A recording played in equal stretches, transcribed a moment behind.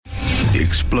The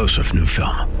explosive new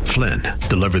film, Flynn,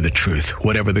 deliver the truth,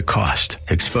 whatever the cost,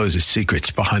 exposes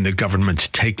secrets behind the government's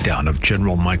takedown of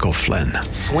General Michael Flynn.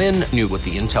 Flynn knew what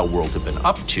the intel world had been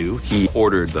up to. He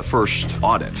ordered the first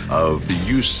audit of the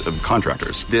use of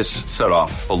contractors. This set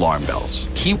off alarm bells.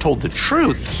 He told the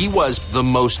truth. He was the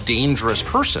most dangerous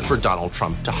person for Donald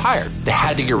Trump to hire. They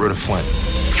had to get rid of Flynn.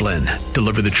 Flynn,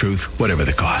 deliver the truth, whatever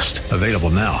the cost. Available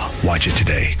now. Watch it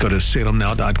today. Go to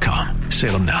salemnow.com.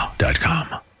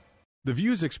 salemnow.com. The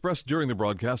views expressed during the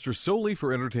broadcast are solely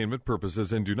for entertainment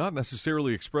purposes and do not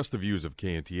necessarily express the views of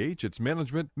KNTH, its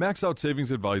management, Max Out Savings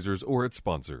Advisors, or its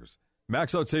sponsors.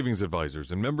 Max Out Savings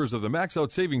Advisors and members of the Max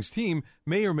Out Savings team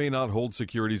may or may not hold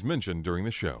securities mentioned during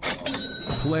the show.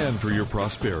 Plan for your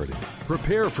prosperity.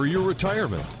 Prepare for your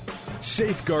retirement.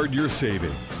 Safeguard your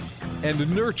savings.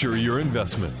 And nurture your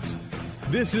investments.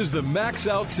 This is the Max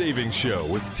Out Savings Show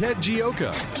with Ted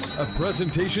Gioka, a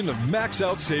presentation of Max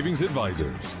Out Savings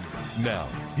Advisors. Now,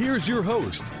 here's your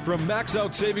host from Max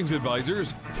Out Savings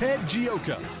Advisors, Ted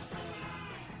Gioka.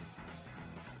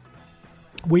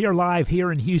 We are live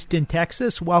here in Houston,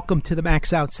 Texas. Welcome to the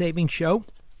Max Out Savings Show.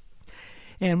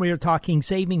 And we are talking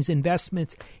savings,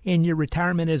 investments, and your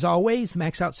retirement as always. The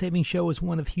Max Out Savings Show is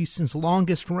one of Houston's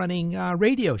longest running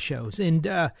radio shows. And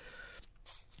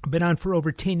been on for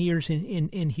over 10 years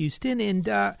in Houston.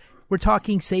 And we're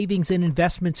talking savings and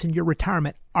investments in your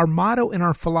retirement. Our motto and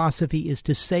our philosophy is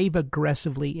to save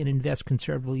aggressively and invest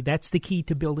conservatively. That's the key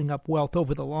to building up wealth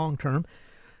over the long term,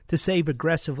 to save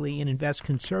aggressively and invest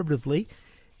conservatively.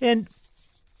 And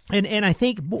I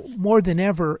think more than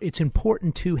ever, it's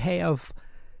important to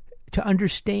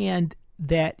understand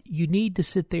that you need to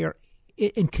sit there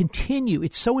and continue.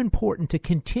 It's so important to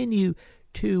continue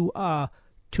to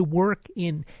work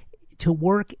and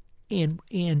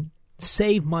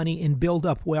save money and build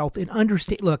up wealth and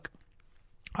understand. Look,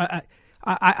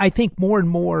 I think more and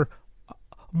more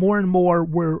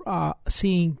we're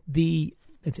seeing the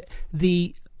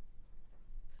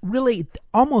really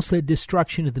almost the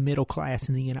destruction of the middle class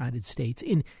in the United States.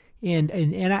 And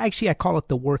actually I call it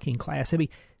the working class. I mean,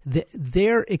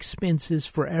 their expenses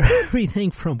for everything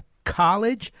from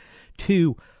college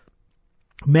to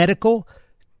medical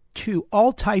to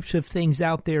all types of things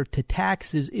out there to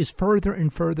taxes is further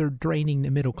and further draining the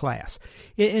middle class.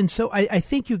 And so I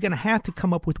think you're going to have to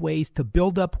come up with ways to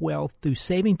build up wealth through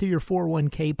saving through your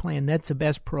 401k plan. That's the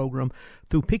best program.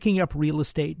 Through picking up real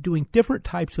estate, doing different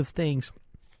types of things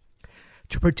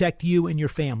to protect you and your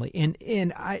family.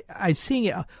 And I've seen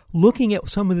it, looking at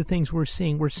some of the things we're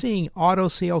seeing auto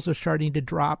sales are starting to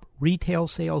drop. Retail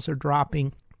sales are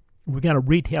dropping. We've got a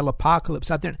retail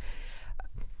apocalypse out there.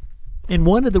 And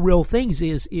one of the real things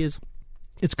is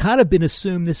it's kind of been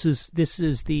assumed this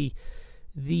is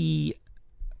the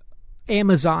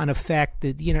Amazon effect,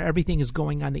 that everything is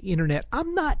going on the internet.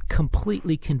 I'm not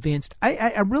completely convinced.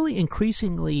 I really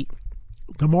increasingly,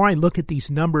 the more I look at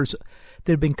these numbers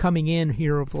that have been coming in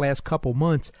here over the last couple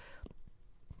months,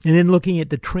 and then looking at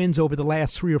the trends over the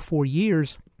last 3 or 4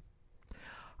 years,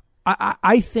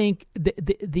 I think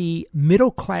the middle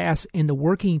class and the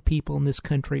working people in this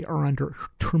country are under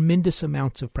tremendous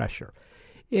amounts of pressure.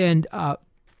 And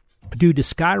due to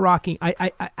skyrocketing,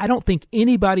 I don't think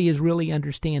anybody has really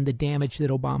understand the damage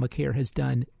that Obamacare has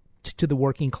done to the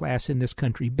working class in this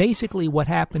country. Basically, what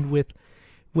happened with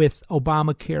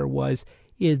Obamacare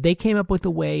is they came up with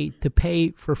a way to pay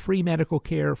for free medical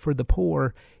care for the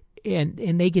poor,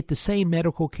 and they get the same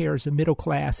medical care as the middle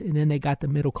class, and then they got the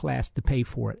middle class to pay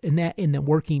for it, and that in the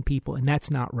working people, and that's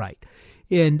not right.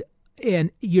 And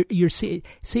you're seeing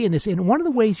this, and one of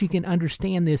the ways you can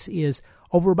understand this is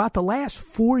over about the last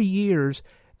 4 years,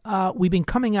 we've been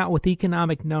coming out with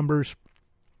economic numbers,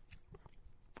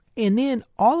 and then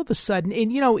all of a sudden,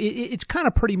 and it's kind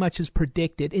of pretty much as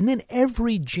predicted, and then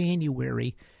every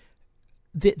January,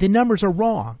 the numbers are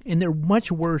wrong, and they're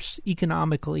much worse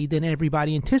economically than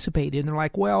everybody anticipated. And they're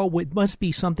like, well, it must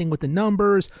be something with the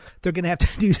numbers. They're going to have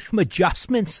to do some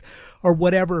adjustments or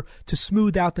whatever to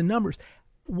smooth out the numbers.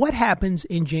 What happens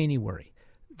in January?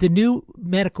 The new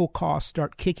medical costs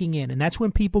start kicking in, and that's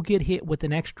when people get hit with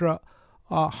an extra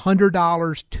 $100,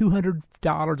 $200,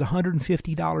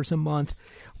 $150 a month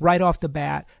right off the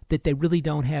bat, that they really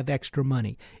don't have extra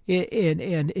money.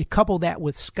 And couple that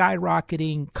with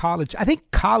skyrocketing college. I think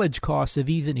college costs have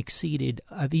even exceeded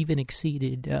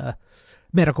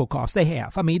medical costs. They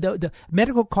have. I mean, the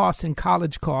medical costs and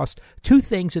college costs, two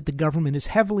things that the government is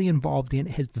heavily involved in,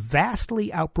 has vastly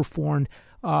outperformed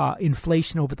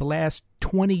inflation over the last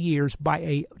 20 years by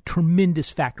a tremendous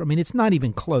factor. I mean, it's not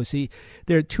even close.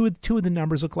 There are two of the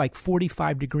numbers look like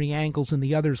 45-degree angles, and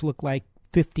the others look like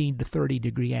 15 to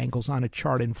 30-degree angles on a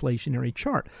chart, inflationary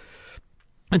chart.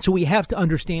 And so we have to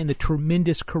understand the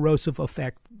tremendous corrosive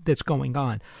effect that's going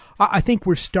on. I think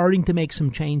we're starting to make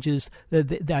some changes.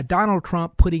 The Donald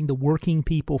Trump putting the working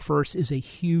people first is a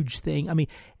huge thing. I mean,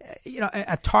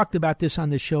 I've talked about this on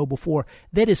the show before.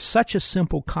 That is such a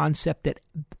simple concept that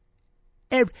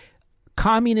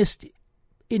communists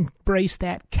embrace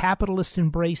that, capitalists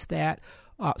embrace that,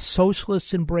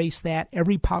 socialists embrace that.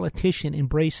 Every politician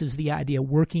embraces the idea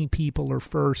working people are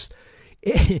first.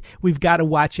 We've got to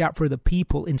watch out for the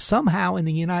people. And somehow in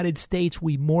the United States,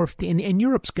 we morphed in, and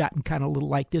Europe's gotten kind of a little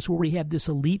like this, where we have this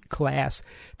elite class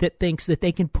that thinks that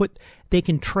they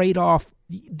can trade off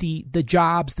the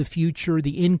jobs, the future,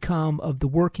 the income of the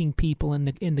working people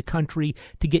in the country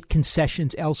to get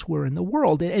concessions elsewhere in the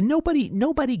world. And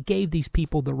nobody gave these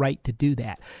people the right to do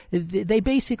that. They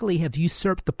basically have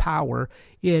usurped the power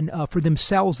for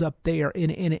themselves up there,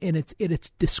 and it's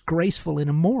disgraceful and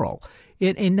immoral.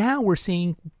 And now we're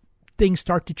seeing things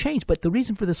start to change. But the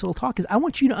reason for this little talk is I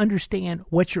want you to understand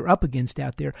what you're up against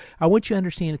out there. I want you to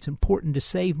understand it's important to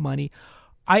save money.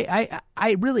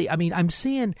 I'm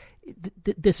seeing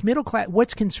this middle class.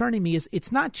 What's concerning me is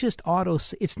it's not just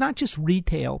autos. It's not just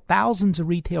retail. Thousands of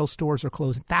retail stores are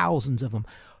closing. Thousands of them.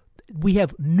 We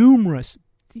have numerous,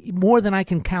 more than I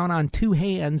can count on two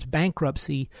hands,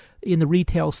 bankruptcy in the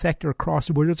retail sector across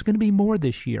the board. There's going to be more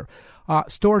this year.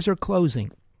 Stores are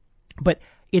closing. But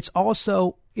it's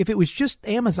also, if it was just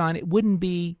Amazon, it wouldn't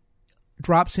be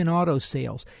drops in auto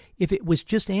sales. If it was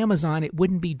just Amazon, it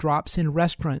wouldn't be drops in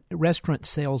restaurant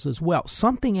sales as well.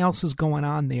 Something else is going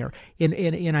on there,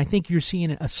 and I think you're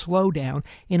seeing a slowdown,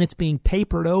 and it's being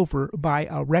papered over by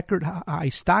record high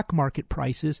stock market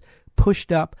prices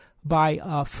pushed up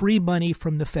by free money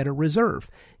from the Federal Reserve,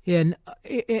 and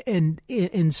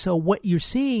so what you're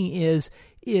seeing is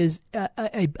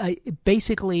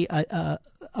basically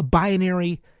a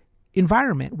binary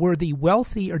environment where the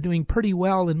wealthy are doing pretty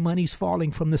well and money's falling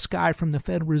from the sky from the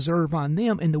Federal Reserve on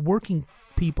them, and the working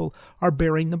people are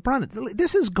bearing the brunt.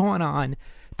 This is going on.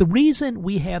 The reason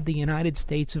we have the United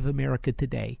States of America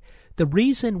today, the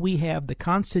reason we have the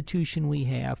Constitution we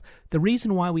have, the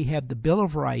reason why we have the Bill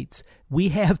of Rights we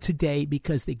have today,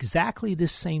 because exactly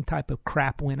this same type of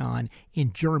crap went on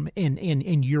in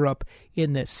Europe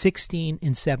in the 16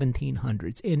 and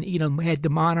 1700s. And, we had the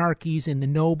monarchies and the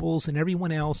nobles and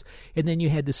everyone else, and then you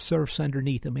had the serfs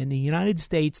underneath them. In the United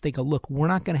States, they go, look, we're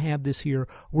not going to have this here.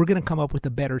 We're going to come up with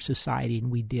a better society, and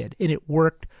we did. And it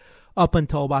worked up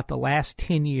until about the last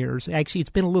 10 years. Actually, it's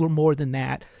been a little more than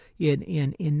that.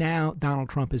 And now Donald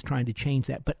Trump is trying to change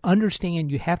that. But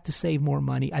understand, you have to save more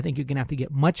money. I think you're going to have to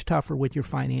get much tougher with your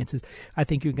finances. I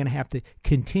think you're going to have to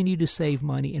continue to save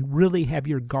money and really have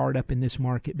your guard up in this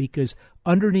market, because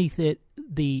underneath it,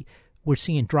 we're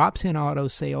seeing drops in auto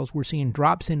sales, we're seeing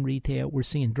drops in retail, we're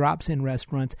seeing drops in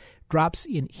restaurants, drops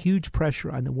in huge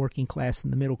pressure on the working class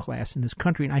and the middle class in this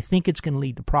country, and I think it's going to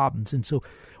lead to problems. And so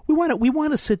we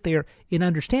want to sit there and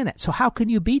understand that. So how can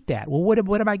you beat that? Well, what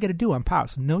am I going to do? I'm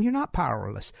powerless. No, you're not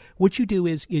powerless. What you do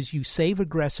is you save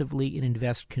aggressively and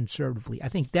invest conservatively. I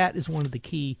think that is one of the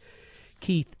key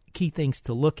things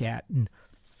to look at.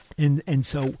 And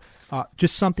so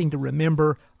just something to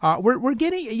remember. We're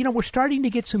getting, we're starting to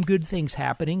get some good things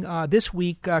happening. This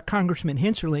week, Congressman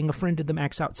Hensarling, a friend of the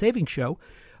Max Out Savings Show,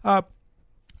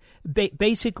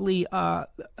 basically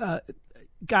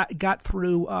got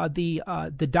through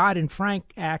the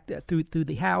Dodd-Frank Act through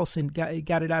the House and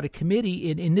got it out of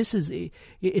committee. And this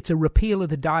it's a repeal of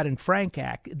the Dodd-Frank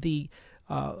Act. The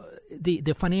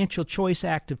Financial Choice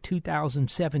Act of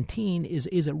 2017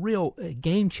 is a real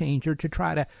game changer to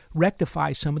try to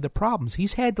rectify some of the problems.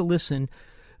 He's had to listen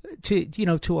to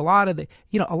a lot of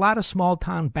a lot of small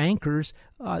town bankers.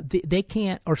 They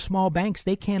can't, or small banks,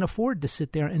 they can't afford to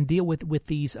sit there and deal with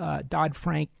these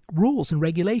Dodd-Frank rules and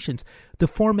regulations. The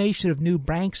formation of new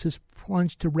banks has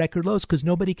plunged to record lows because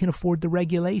nobody can afford the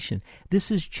regulation. This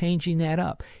is changing that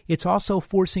up. It's also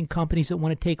forcing companies that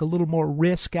want to take a little more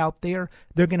risk out there.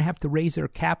 They're going to have to raise their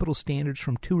capital standards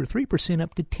from 2 or 3%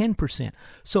 up to 10%.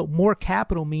 So more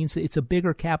capital means that it's a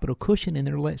bigger capital cushion, and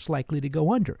they're less likely to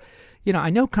go under. I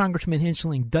know Congressman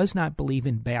Hensarling does not believe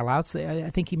in bailouts. I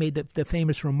think he made the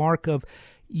famous remark of,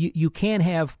 you can't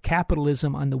have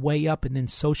capitalism on the way up and then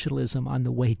socialism on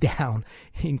the way down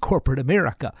in corporate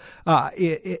America.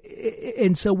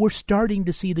 And so we're starting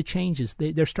to see the changes.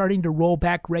 They're starting to roll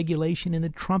back regulation in the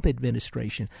Trump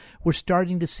administration. We're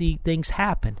starting to see things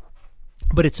happen.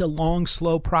 But it's a long,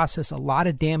 slow process. A lot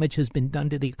of damage has been done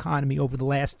to the economy over the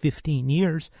last 15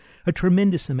 years, a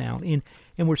tremendous amount. And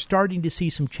we're starting to see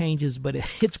some changes, but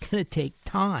it's going to take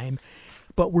time.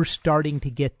 But we're starting to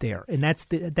get there, and that's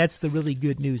the really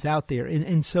good news out there.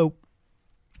 And so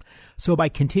So by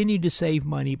continuing to save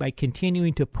money, by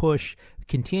continuing to push,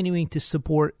 continuing to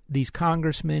support these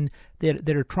congressmen that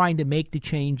are trying to make the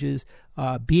changes,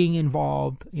 being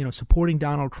involved, supporting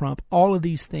Donald Trump, all of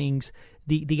these things,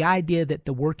 the idea that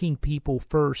the working people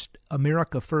first,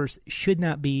 America first, should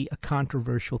not be a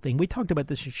controversial thing. We talked about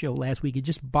this show last week. It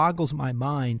just boggles my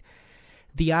mind.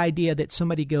 The idea that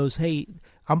somebody goes, hey,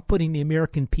 I'm putting the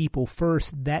American people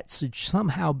first, that should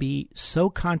somehow be so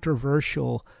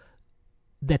controversial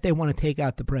that they want to take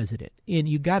out the president. And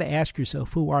you got to ask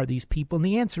yourself, who are these people? And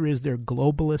the answer is they're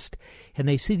globalist, and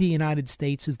they see the United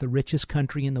States as the richest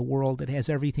country in the world that has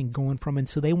everything going from it. And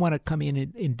so they want to come in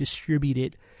and distribute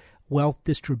it, wealth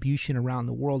distribution around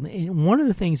the world. And one of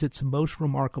the things that's most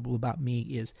remarkable about me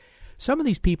is some of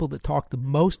these people that talk the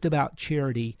most about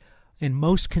charity and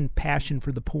most compassion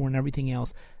for the poor and everything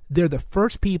else, they're the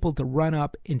first people to run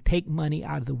up and take money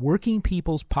out of the working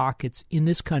people's pockets in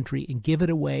this country and give it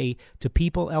away to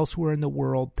people elsewhere in the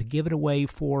world, to give it away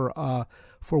for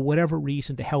whatever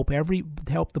reason, to help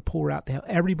the poor out, to help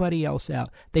everybody else out.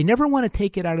 They never want to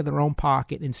take it out of their own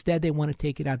pocket. Instead, they want to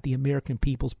take it out of the American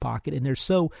people's pocket, and they're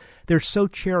so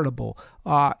charitable.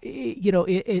 And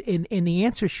the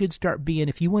answer should start being,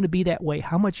 if you want to be that way,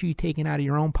 how much are you taking out of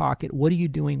your own pocket? What are you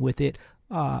doing with it?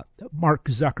 Mark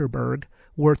Zuckerberg,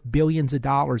 worth billions of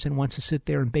dollars, and wants to sit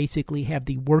there and basically have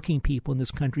the working people in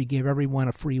this country give everyone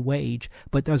a free wage,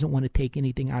 but doesn't want to take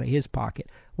anything out of his pocket.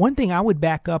 One thing I would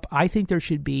back up, I think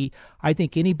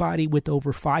anybody with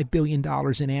over $5 billion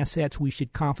in assets, we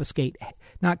should confiscate,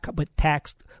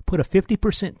 put a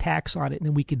 50% tax on it, and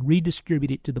then we can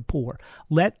redistribute it to the poor.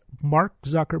 Let Mark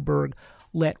Zuckerberg,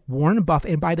 let Warren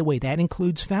Buffett, and by the way, that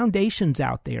includes foundations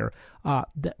out there,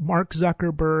 Mark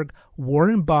Zuckerberg,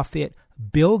 Warren Buffett,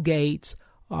 Bill Gates,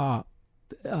 the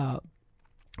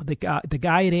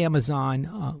guy at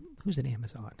Amazon, who's at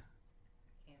Amazon?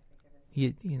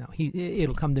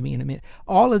 It'll come to me in a minute.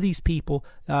 All of these people,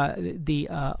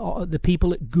 the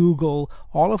people at Google,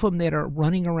 all of them that are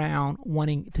running around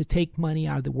wanting to take money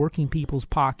out of the working people's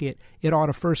pocket, it ought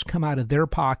to first come out of their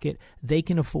pocket. They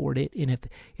can afford it, and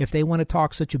if they want to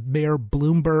talk, such a Mayor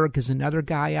Bloomberg is another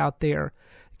guy out there.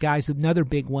 Guy's another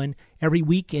big one. Every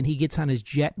weekend he gets on his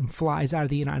jet and flies out of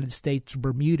the United States to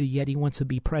Bermuda, yet he wants to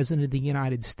be president of the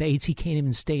United States. He can't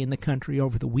even stay in the country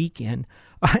over the weekend.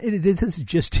 This is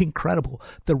just incredible.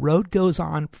 The road goes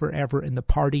on forever, and the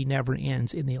party never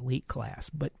ends in the elite class.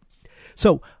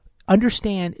 So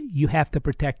understand, you have to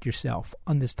protect yourself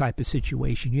on this type of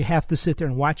situation. You have to sit there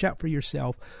and watch out for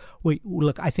yourself.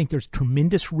 Look, I think there's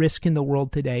tremendous risk in the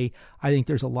world today. I think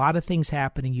there's a lot of things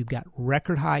happening. You've got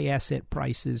record high asset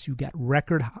prices. You've got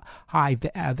record high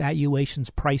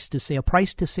valuations, price to sale.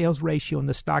 Price to sales ratio in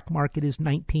the stock market is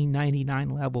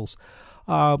 1999 levels.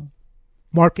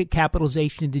 Market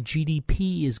capitalization to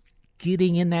GDP is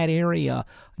getting in that area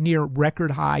near record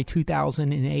high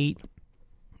 2008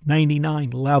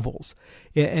 99 levels.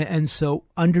 And so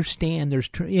understand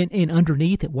and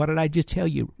underneath it, what did I just tell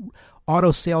you?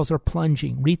 Auto sales are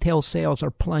plunging. Retail sales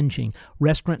are plunging.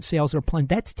 Restaurant sales are plunging.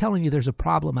 That's telling you there's a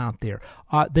problem out there.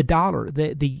 The dollar,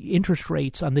 the interest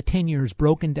rates on the 10 years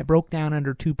broke down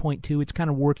under 2.2. It's kind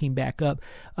of working back up.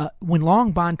 When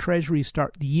long bond treasuries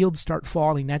the yields start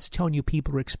falling, that's telling you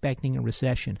people are expecting a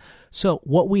recession. So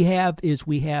what we have is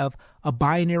a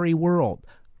binary world.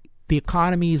 The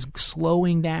economy is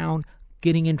slowing down,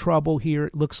 getting in trouble here,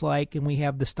 it looks like, and we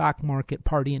have the stock market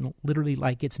partying literally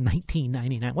like it's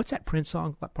 1999. What's that Prince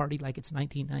song? Party like it's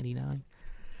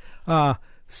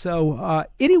 1999.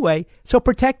 Anyway, so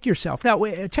protect yourself. Now,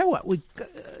 I tell you what, we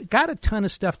got a ton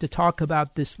of stuff to talk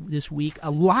about this week.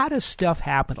 A lot of stuff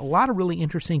happened. A lot of really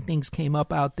interesting things came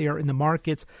up out there in the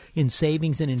markets, in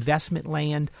savings and investment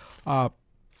land.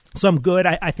 Some good.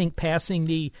 I think passing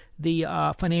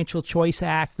the Financial Choice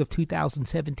Act of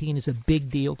 2017 is a big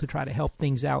deal to try to help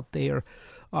things out there.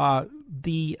 We'll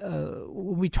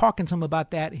be talking some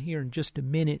about that here in just a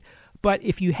minute. But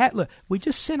if you had, look, we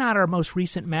just sent out our most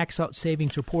recent Max Out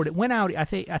Savings Report. It went out, I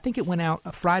think it went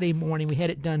out Friday morning. We had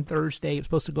it done Thursday. It was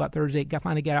supposed to go out Thursday. It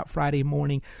finally got out Friday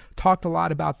morning. Talked a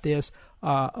lot about this,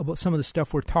 about some of the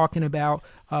stuff we're talking about.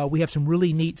 We have some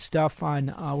really neat stuff on,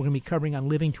 we're going to be covering on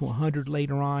Living to 100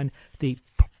 later on, the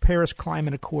Paris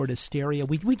Climate Accord hysteria.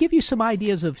 We give you some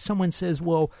ideas of, someone says,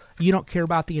 well, you don't care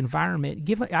about the environment.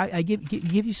 I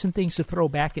give you some things to throw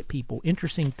back at people,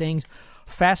 interesting things.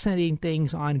 fascinating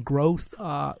things on growth,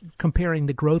 comparing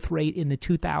the growth rate in the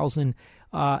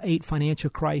 2008 financial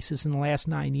crisis in the last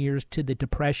 9 years to the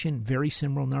Depression, very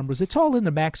similar numbers. It's all in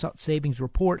the Max Out Savings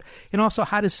Report, and also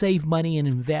how to save money and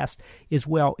invest as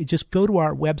well. Just go to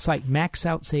our website,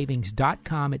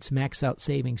 maxoutsavings.com. It's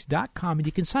maxoutsavings.com, and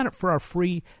you can sign up for our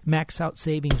free Max Out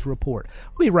Savings Report.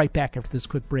 We'll be right back after this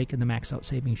quick break in the Max Out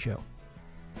Savings Show.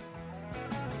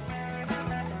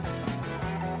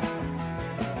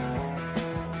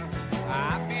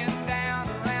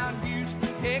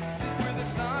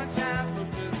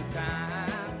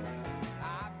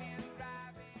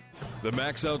 The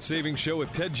Max Out Savings Show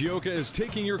with Ted Gioka is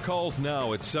taking your calls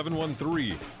now at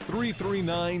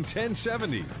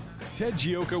 713-339-1070. Ted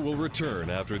Gioka will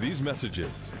return after these messages.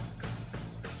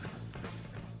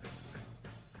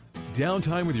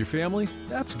 Downtime with your family?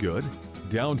 That's good.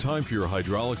 Downtime for your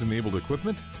hydraulics-enabled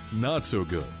equipment? Not so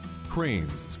good.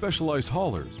 Cranes, specialized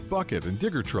haulers, bucket, and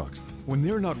digger trucks. When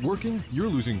they're not working, you're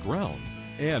losing ground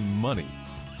and money.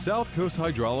 South Coast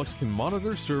Hydraulics can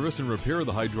monitor, service, and repair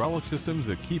the hydraulic systems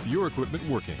that keep your equipment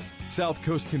working. South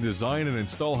Coast can design and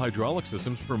install hydraulic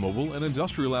systems for mobile and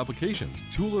industrial applications,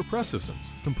 tool or press systems,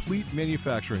 complete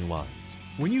manufacturing lines.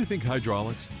 When you think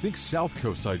hydraulics, think South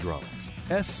Coast Hydraulics.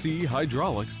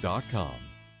 schydraulics.com.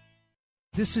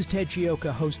 This is Ted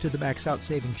Gioka, host of the Max Out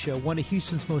Savings Show, one of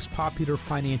Houston's most popular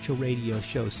financial radio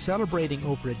shows, celebrating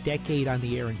over a decade on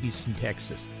the air in Houston,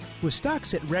 Texas. With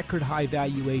stocks at record high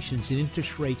valuations and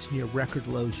interest rates near record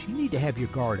lows, you need to have your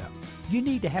guard up. You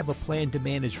need to have a plan to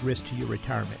manage risk to your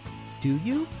retirement. Do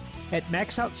you? At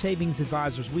Max Out Savings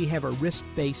Advisors, we have a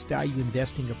risk-based value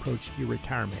investing approach to your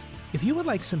retirement. If you would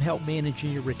like some help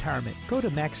managing your retirement, go to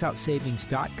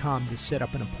maxoutsavings.com to set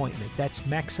up an appointment. That's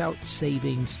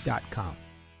maxoutsavings.com.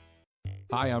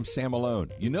 Hi, I'm Sam Malone.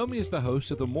 You know me as the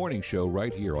host of the morning show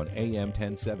right here on AM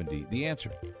 1070, The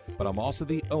Answer. But I'm also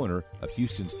the owner of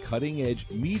Houston's cutting-edge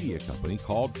media company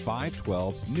called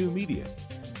 512 New Media.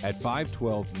 At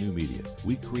 512 New Media,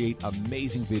 we create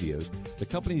amazing videos the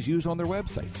companies use on their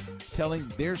websites, telling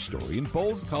their story in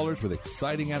bold colors with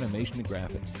exciting animation and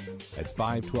graphics. At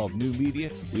 512 New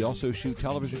Media, we also shoot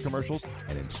television commercials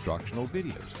and instructional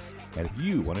videos. And if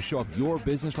you want to show off your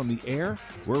business from the air,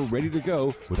 we're ready to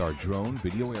go with our drone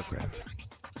video aircraft.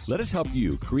 Let us help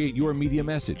you create your media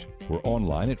message. We're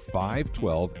online at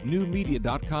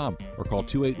 512newmedia.com or call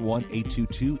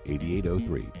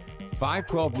 281-822-8803.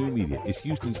 512 New Media is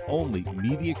Houston's only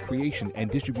media creation and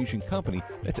distribution company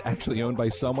that's actually owned by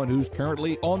someone who's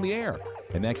currently on the air.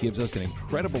 And that gives us an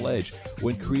incredible edge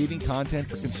when creating content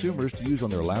for consumers to use on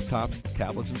their laptops,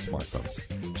 tablets, and smartphones.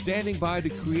 Standing by to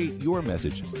create your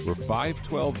message, we're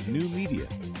 512 New Media,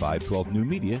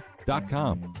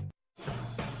 512newmedia.com.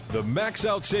 The Max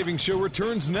Out Savings Show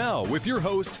returns now with your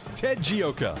host, Ted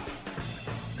Gioka.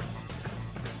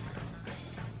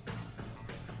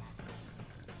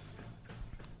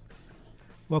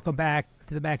 Welcome back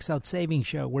to the Max Out Savings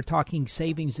Show. We're talking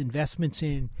savings investments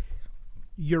in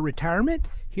your retirement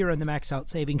here on the Max Out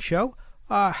Savings Show.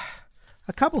 A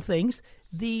couple things.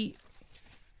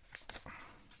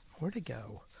 Where'd it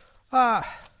go? I'll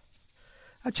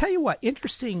tell you what,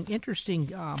 interesting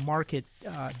market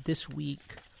this week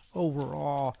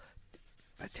overall.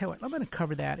 I tell you what, I'm going to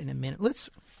cover that in a minute.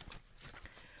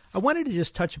 I wanted to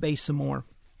just touch base some more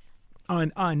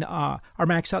on our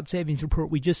Max Out Savings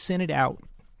Report. We just sent it out.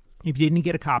 If you didn't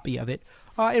get a copy of it.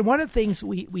 And one of the things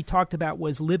we talked about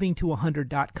was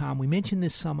livingto100.com. We mentioned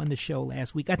this some on the show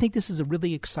last week. I think this is a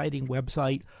really exciting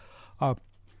website.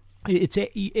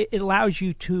 It allows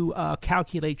you to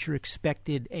calculate your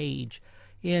expected age.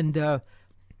 And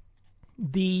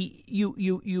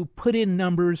you put in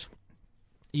numbers,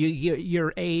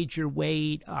 your age, your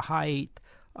weight, height,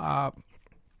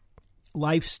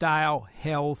 lifestyle,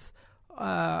 health,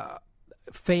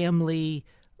 family,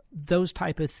 those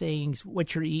type of things,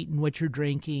 what you're eating, what you're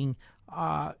drinking,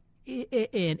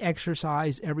 and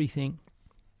exercise, everything.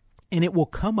 And it will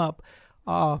come up,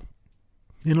 and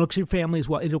it looks at your family as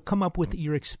well. It'll come up with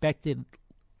your expected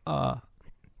life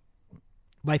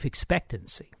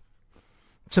expectancy.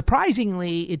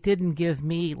 Surprisingly, it didn't give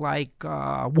me like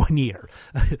 1 year.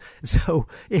 So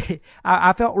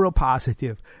I felt real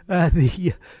positive.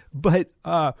 But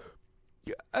a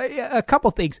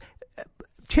couple things.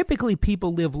 Typically,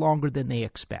 people live longer than they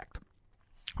expect.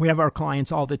 We have our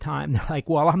clients all the time. They're like,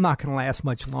 well, I'm not going to last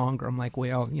much longer. I'm like,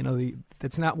 well,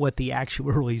 that's not what the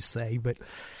actuaries say, but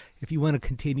if you want to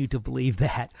continue to believe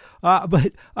that.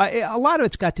 But a lot of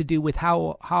it's got to do with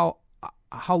how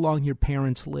long your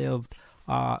parents lived,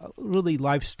 really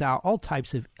lifestyle, all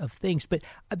types of things. But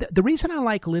the reason I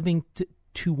like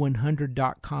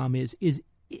livingto100.com is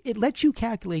it lets you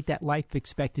calculate that life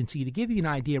expectancy to give you an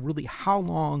idea of really how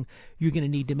long you're going to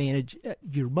need to manage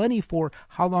your money for,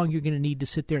 how long you're going to need to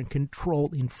sit there and control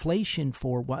inflation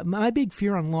for. My big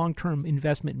fear on long-term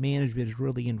investment management is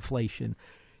really inflation.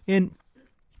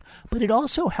 But it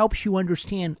also helps you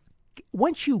understand,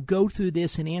 once you go through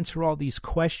this and answer all these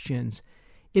questions,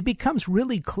 it becomes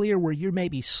really clear where you're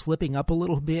maybe slipping up a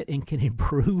little bit and can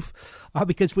improve.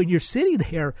 Because when you're sitting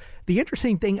there, the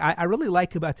interesting thing I really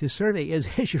like about this survey is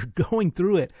as you're going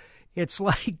through it, it's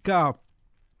like, how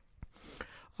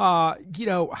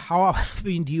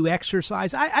often do you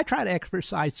exercise? I try to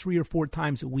exercise 3 or 4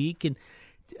 times a week, and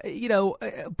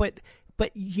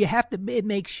but you have to. It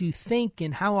makes you think.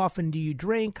 And how often do you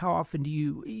drink? How often do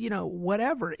you,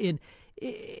 whatever. And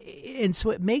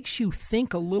so it makes you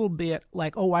think a little bit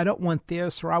like, oh, I don't want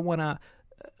this, or I want to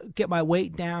get my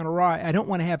weight down, or I don't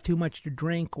want to have too much to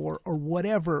drink, or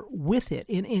whatever with it.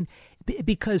 And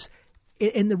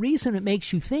the reason it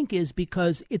makes you think is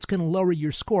because it's going to lower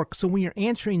your score. So when you're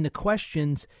answering the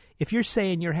questions, if you're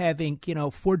saying you're having,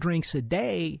 4 drinks a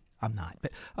day, I'm not,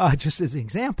 but just as an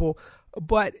example,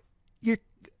 but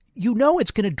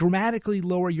it's going to dramatically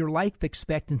lower your life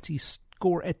expectancy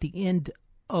score at the end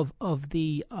of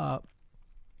the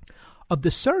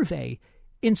survey.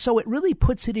 And so it really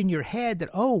puts it in your head that,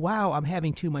 oh, wow, I'm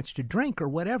having too much to drink or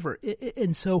whatever.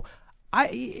 And so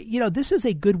this is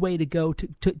a good way to go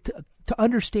to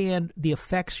understand the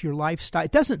effects your lifestyle.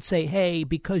 It doesn't say, hey,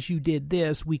 because you did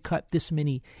this, we cut this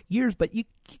many years, but you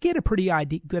get a pretty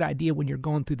good idea when you're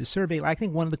going through the survey. I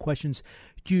think one of the questions,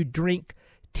 do you drink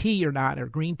tea or not, or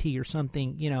green tea or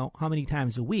something, how many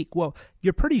times a week? Well,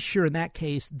 you're pretty sure in that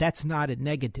case that's not a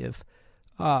negative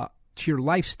to your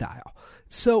lifestyle.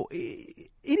 So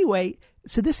anyway,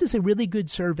 so this is a really good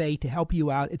survey to help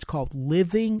you out. It's called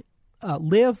live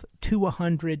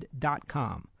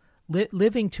to100.com.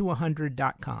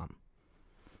 living2100.com.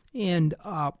 And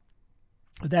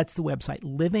that's the website,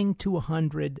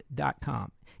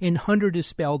 living2100.com. And 100 is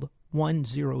spelled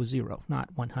 100, not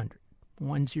 100.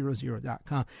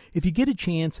 100.com. If you get a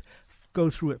chance,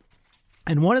 go through it.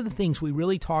 And one of the things we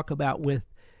really talk about with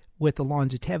the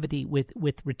longevity,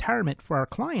 with retirement for our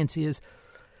clients is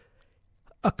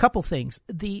a couple things.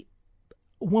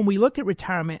 When we look at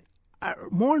retirement,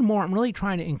 more and more, I'm really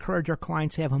trying to encourage our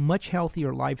clients to have a much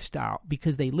healthier lifestyle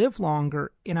because they live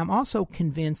longer, and I'm also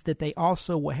convinced that they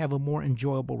also will have a more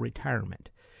enjoyable retirement.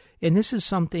 And this is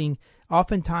something,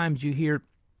 oftentimes you hear,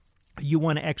 you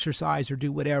want to exercise or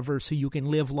do whatever so you can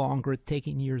live longer,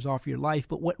 taking years off your life.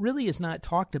 But what really is not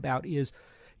talked about is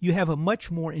you have a much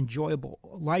more enjoyable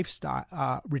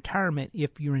lifestyle, retirement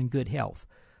if you're in good health.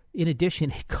 In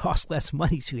addition, it costs less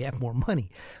money, so you have more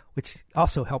money, which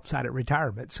also helps out at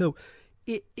retirement. So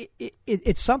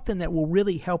it's something that will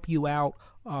really help you out.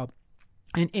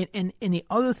 And the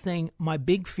other thing, my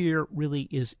big fear really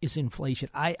is inflation.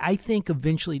 I think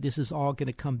eventually this is all going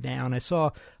to come down. I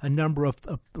saw a number of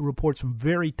reports from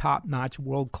very top-notch,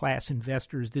 world-class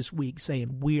investors this week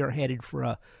saying we are headed for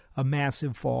a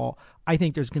massive fall. I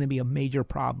think there's going to be a major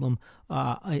problem.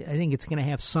 I think it's going to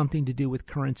have something to do with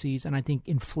currencies, and I think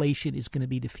inflation is going to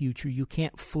be the future. You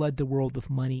can't flood the world with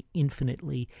money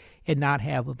infinitely and not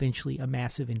have eventually a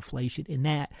massive inflation. And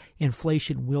that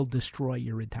inflation will destroy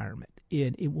your retirement.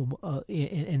 And it will,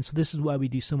 and so this is why we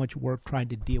do so much work trying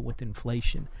to deal with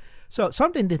inflation. So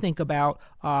something to think about.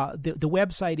 The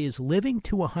website is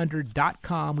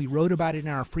living2100.com. We wrote about it in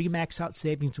our free Max Out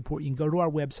Savings report. You can go to our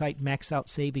website,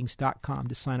 maxoutsavings.com,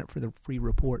 to sign up for the free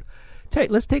report.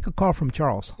 Let's take a call from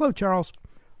Charles. Hello, Charles.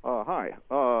 Hi.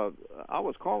 I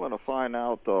was calling to find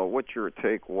out what your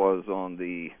take was on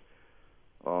the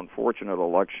unfortunate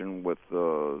election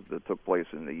that took place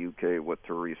in the UK with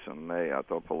Theresa May. I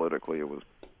thought politically it was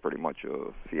pretty much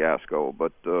a fiasco,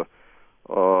 but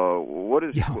what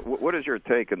is your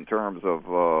take in terms of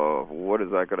what is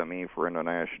that going to mean for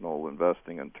international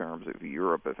investing in terms of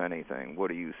Europe, if anything? What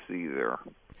do you see there?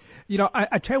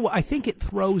 I tell you what, I think it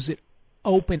throws it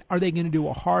open. Are they going to do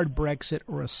a hard Brexit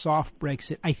or a soft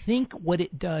Brexit? I think what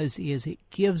it does is it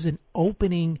gives an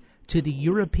opening to the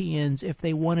Europeans, if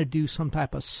they want to do some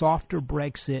type of softer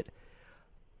Brexit,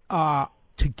 to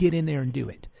get in there and do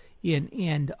it.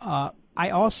 And I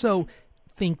also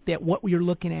think that what you're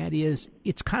looking at is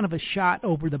it's kind of a shot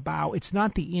over the bow. It's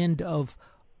not the end of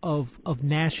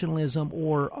nationalism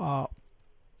or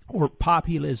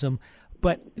populism,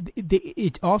 but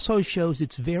it also shows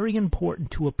it's very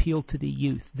important to appeal to the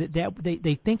youth. That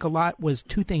they think a lot was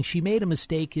two things. She made a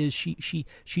mistake. Is she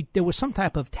there was some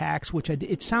type of tax, which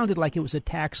it sounded like it was a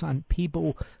tax on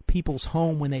people's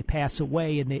home when they pass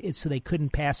away, and so they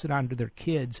couldn't pass it on to their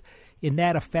kids. and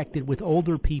that affected with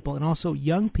older people, and also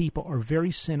young people are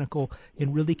very cynical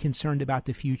and really concerned about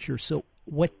the future. So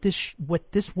what this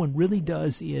one really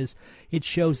does is it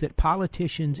shows that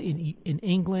politicians in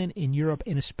England, in Europe,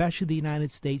 and especially the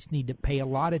United States need to pay a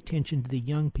lot of attention to the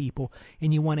young people,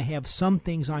 and you want to have some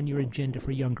things on your agenda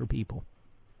for younger people.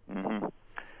 Mm-hmm.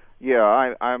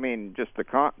 Yeah, I mean, just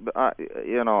I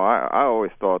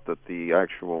always thought that the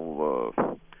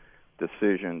actual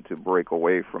decision to break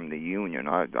away from the Union,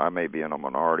 I may be in a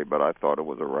minority, but I thought it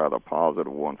was a rather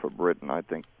positive one for Britain. I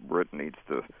think Britain needs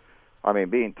to, I mean,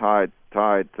 being tied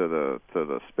to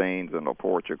the Spains and the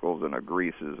Portugals and the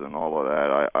Greeces and all of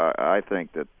that, I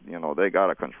think that, they got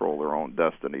to control their own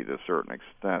destiny to a certain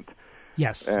extent.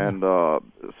 Yes. And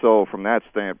so from that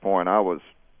standpoint, I was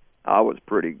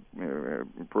pretty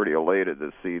elated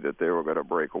to see that they were going to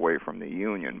break away from the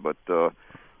Union, but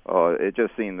it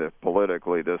just seemed that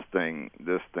politically this thing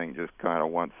just kind of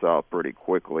went south pretty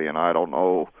quickly, and I don't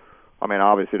know. I mean,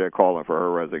 obviously they're calling for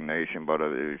her resignation, but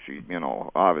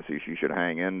obviously she should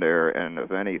hang in there, and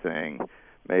if anything,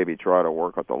 maybe try to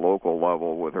work at the local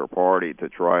level with her party to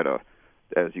try to,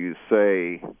 as you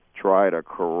say, try to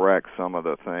correct some of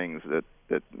the things that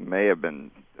may have been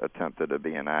attempted to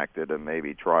be enacted, and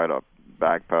maybe try to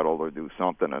backpedal or do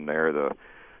something in there to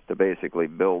basically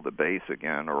build the base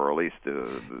again, or at least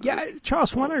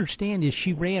Charles, what I understand is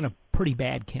she ran a pretty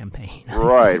bad campaign.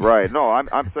 Right. No,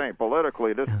 I'm saying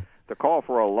politically, the call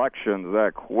for elections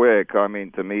that quick, I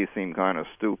mean, to me seemed kind of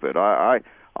stupid. I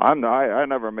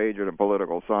never majored in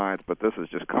political science, but this is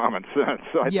just common sense.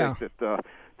 I think that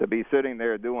to be sitting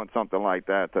there doing something like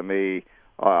that, to me,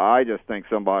 I just think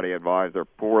somebody advised her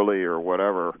poorly or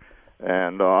whatever,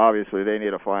 and obviously they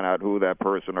need to find out who that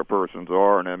person or persons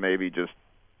are, and then maybe just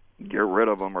get rid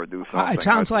of them or do something. It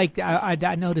sounds like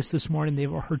I noticed this morning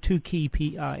her two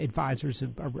key advisors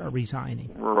are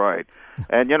resigning. Right,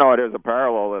 and there's a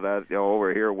parallel to that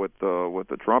over here with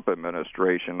the Trump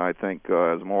administration. I think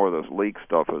as more of this leak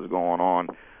stuff is going on,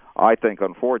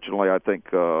 unfortunately,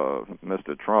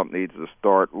 Mr. Trump needs to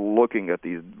start looking at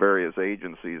these various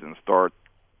agencies and start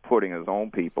putting his own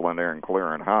people in there and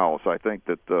clearing house. I think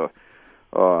that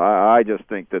I just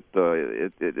think that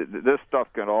this stuff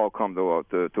can all come to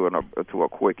a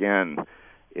quick end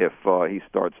if he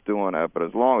starts doing that. But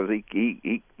as long as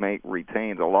he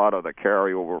retains a lot of the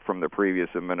carryover from the previous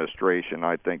administration,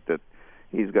 I think that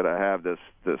he's going to have this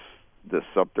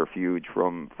subterfuge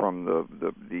from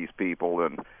these people,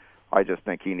 and I just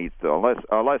think he needs to,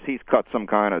 unless he's cut some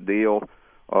kind of deal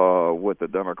with the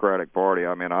Democratic Party.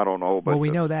 I mean, I don't know, but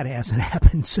we know that hasn't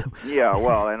happened. So yeah,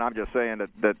 well, and I'm just saying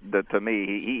that to me,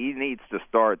 he needs to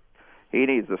start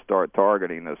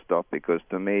targeting this stuff, because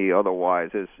to me,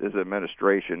 otherwise, his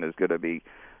administration is going to be,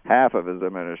 half of his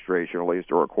administration, at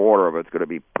least, or a quarter of it's going to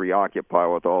be preoccupied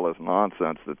with all this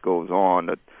nonsense that goes on,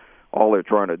 that all they're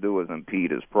trying to do is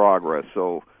impede his progress.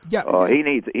 So he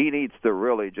needs to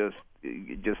really just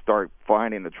start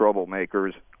finding the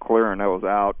troublemakers, clearing those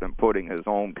out, and putting his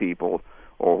own people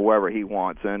or whoever he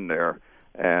wants in there,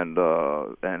 and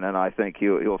then I think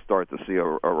he'll start to see a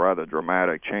rather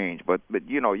dramatic change. But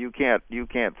you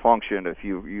can't function if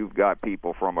you've got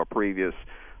people from a previous.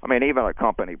 I mean, even a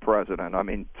company president, I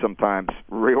mean, sometimes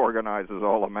reorganizes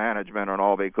all the management and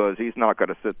all, because he's not going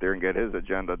to sit there and get his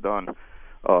agenda done,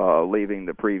 leaving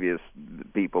the previous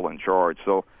people in charge.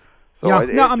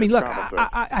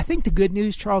 I think the good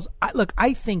news, Charles.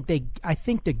 I think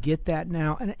they get that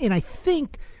now, and I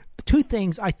think two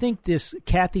things. I think this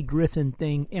Kathy Griffin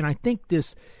thing, and I think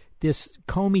this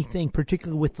Comey thing,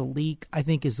 particularly with the leak, I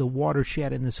think is the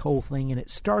watershed in this whole thing, and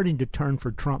it's starting to turn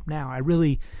for Trump now. I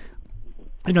really.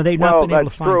 They've not been able to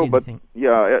find anything. But,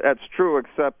 yeah, that's true,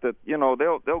 except that,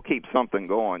 they'll keep something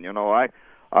going.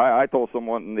 I told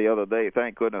someone the other day,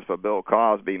 thank goodness for Bill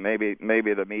Cosby. Maybe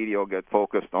the media will get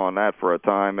focused on that for a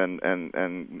time, and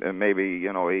maybe,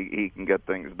 he can get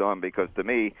things done, because to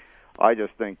me, I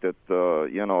just think that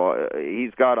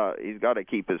he's got to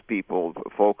keep his people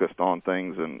focused on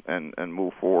things and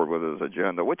move forward with his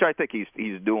agenda, which I think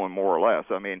he's doing more or less.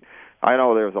 I mean, I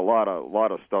know there's a lot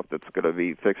of stuff that's going to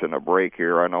be fixing a break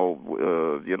here. I know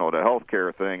the health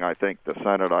care thing. I think the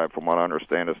Senate, from what I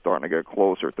understand, is starting to get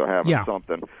closer to having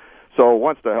something. So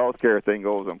once the health care thing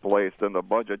goes in place, then the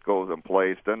budget goes in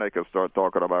place, then they can start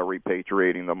talking about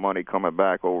repatriating the money coming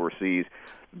back overseas.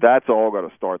 That's all going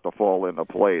to start to fall into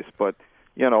place. But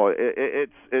you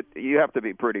have to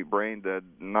be pretty brain dead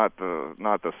not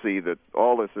to see that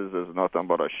all this is nothing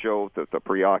but a show to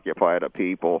preoccupy the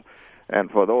people. And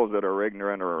for those that are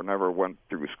ignorant or never went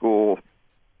through school,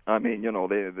 I mean,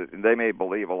 they may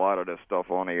believe a lot of this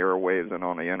stuff on the airwaves and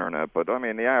on the internet, but I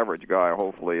mean, the average guy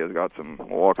hopefully has got some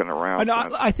walking around.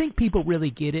 I think people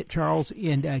really get it, Charles,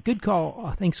 and good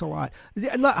call. Thanks a lot.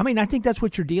 I mean, I think that's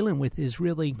what you're dealing with is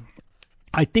really.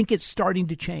 I think it's starting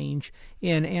to change,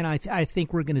 and I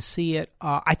think we're going to see it.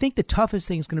 I think the toughest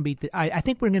thing is going to be I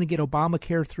think we're going to get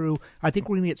Obamacare through. I think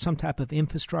we're going to get some type of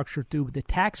infrastructure through. The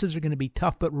taxes are going to be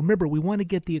tough, but remember, we want to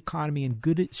get the economy in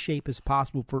good shape as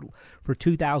possible for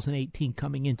 2018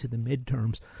 coming into the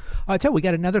midterms. I tell you, we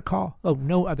got another call. Oh,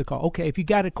 no other call. Okay, if you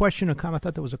got a question or comment, I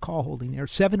thought there was a call holding there.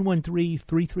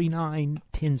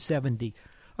 713-339-1070.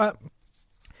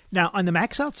 Now, on the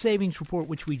Max Out Savings Report,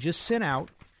 which we just sent out,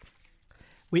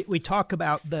 we talk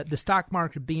about the stock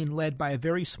market being led by a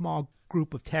very small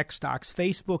group of tech stocks,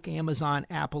 Facebook, Amazon,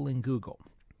 Apple, and Google.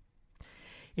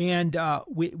 And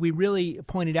we really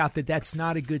pointed out that that's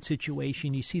not a good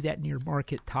situation. You see that near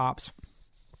market tops.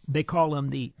 They call them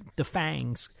the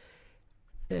FANGs.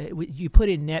 You put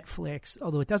in Netflix,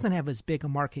 although it doesn't have as big a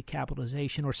market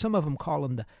capitalization, or some of them call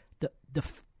them the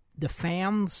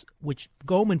FAMs, which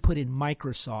Goldman put in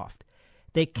Microsoft.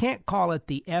 They can't call it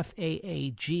the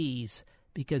FAAGs,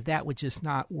 because that would just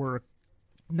not work,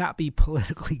 not be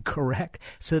politically correct.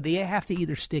 So they have to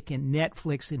either stick in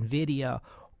Netflix, Nvidia,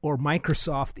 or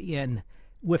Microsoft in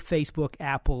with Facebook,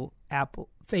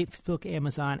 Facebook,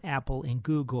 Amazon, Apple, and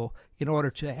Google in order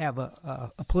to have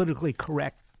a politically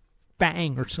correct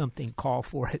FANG or something call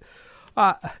for it.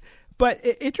 But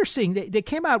interesting, they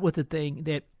came out with a thing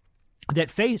that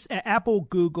Apple,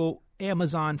 Google,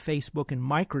 Amazon, Facebook, and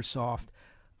Microsoft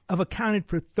have accounted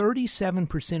for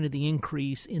 37% of the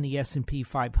increase in the S&P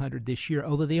 500 this year,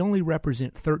 although they only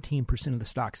represent 13% of the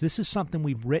stocks. This is something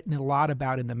we've written a lot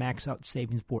about in the Max Out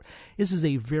Savings Board. This is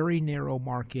a very narrow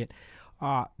market.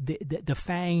 The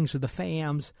FANGs or the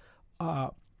FAMs,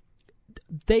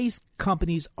 these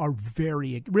companies are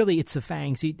really it's the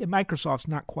FANGs. Microsoft's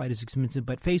not quite as expensive,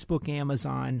 but Facebook,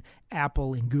 Amazon,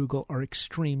 Apple, and Google are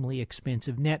extremely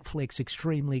expensive. Netflix,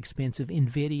 extremely expensive.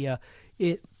 Nvidia,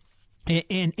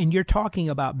 And you're talking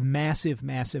about massive,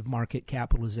 massive market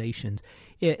capitalizations.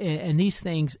 And these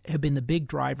things have been the big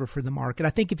driver for the market. I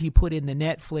think if you put in the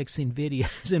Netflix,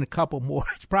 NVIDIAs, and a couple more,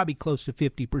 it's probably close to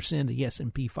 50% of the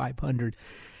S&P 500.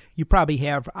 You probably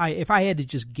have, if I had to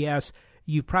just guess,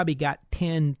 you probably got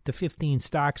 10 to 15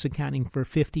 stocks accounting for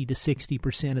 50 to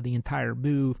 60% of the entire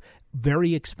move.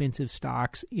 Very expensive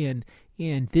stocks. And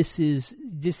this is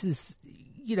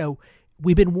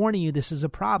we've been warning you this is a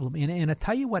problem. And I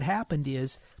tell you what happened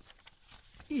is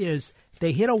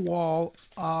they hit a wall.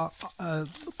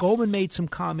 Goldman made some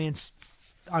comments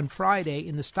on Friday,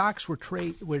 and the stocks were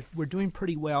doing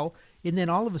pretty well. And then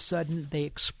all of a sudden they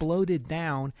exploded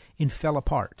down and fell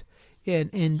apart.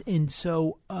 And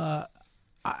so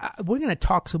we're going to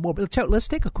talk some more. But let's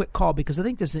take a quick call because I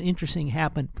think there's an interesting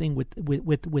thing with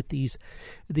these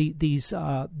the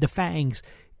FANGs.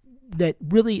 That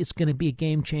really is going to be a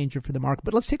game changer for the market.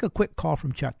 But let's take a quick call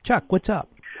from Chuck. Chuck, what's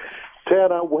up?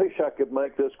 Ted, I wish I could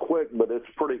make this quick, but it's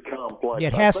pretty complex. Yeah,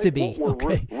 it has to be. What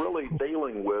we're really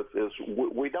dealing with is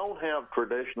we don't have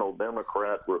traditional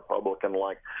Democrat, Republican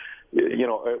like.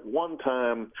 At one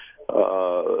time,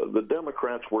 the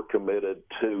Democrats were committed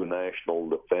to national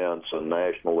defense and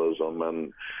nationalism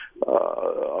and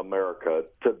America.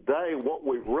 Today, what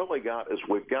we've really got is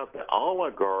we've got the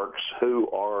oligarchs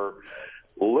who are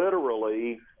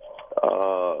literally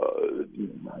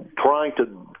trying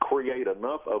to create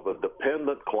enough of a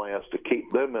dependent class to keep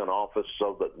them in office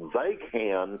so that they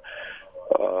can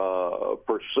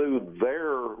pursue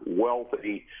their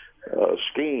wealthy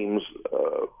schemes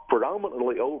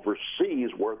predominantly overseas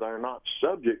where they're not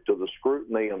subject to the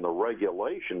scrutiny and the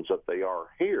regulations that they are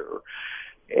here.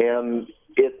 And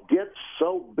it gets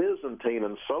so Byzantine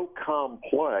and so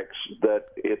complex that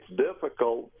it's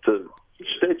difficult to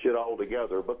stitch it all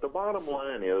together. But the bottom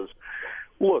line is,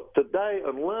 look, today,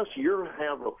 unless you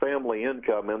have a family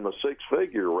income in the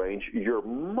six-figure range, you're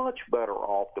much better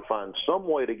off to find some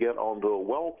way to get onto a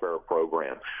welfare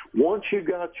program. Once you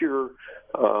got your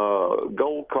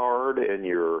gold card and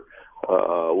your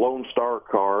Lone Star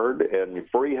card and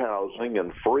free housing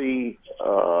and free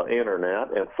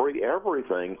internet and free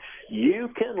everything, you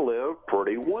can live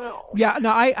pretty well. Yeah, no,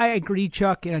 I agree,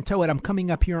 Chuck. And I tell you what, I'm coming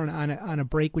up here on a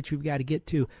break, which we've got to get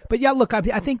to. But yeah, look,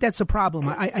 I think that's a problem.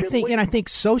 I think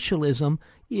socialism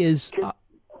is.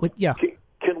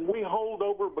 Can we hold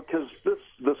over because this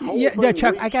whole thing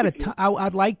Chuck,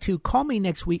 I'd like to call me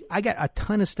next week. I got a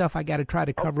ton of stuff I got to try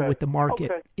to cover with the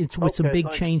market. It's with some big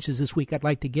changes this week I'd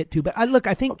like to get to. But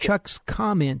I think Chuck's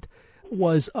comment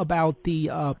was about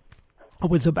the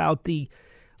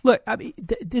Look, I mean,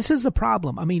 this is the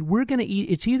problem. I mean,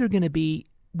 it's either going to be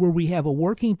where we have a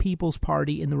working people's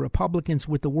party and the Republicans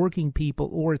with the working people,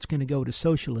 or it's going to go to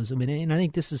socialism. And I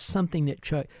think this is something that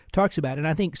Chuck talks about. And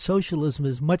I think socialism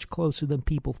is much closer than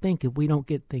people think if we don't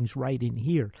get things right in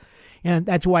here. And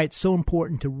that's why it's so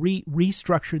important to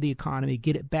restructure the economy,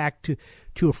 get it back to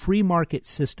a free market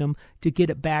system, to get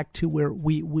it back to where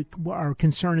our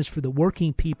concern is for the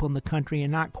working people in the country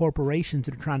and not corporations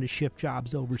that are trying to shift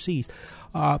jobs overseas.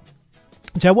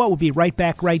 So we'll be right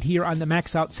back right here on the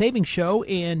Max Out Savings Show,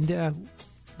 and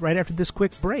right after this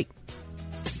quick break.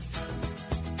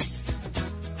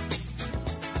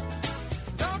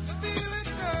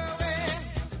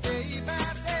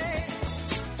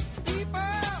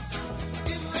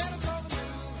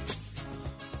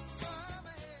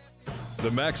 The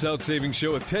Max Out Savings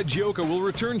Show with Ted Gioka will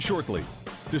return shortly.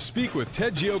 To speak with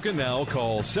Ted Gioka now,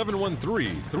 call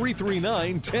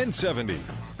 713-339-1070.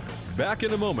 Back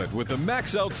in a moment with the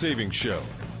Max Out Savings Show.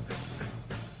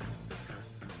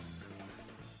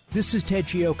 This is Ted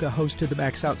Gioka, host of the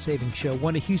Max Out Savings Show,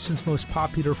 one of Houston's most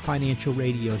popular financial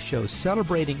radio shows,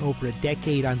 celebrating over a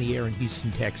decade on the air in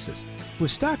Houston, Texas.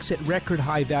 With stocks at record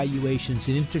high valuations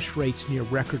and interest rates near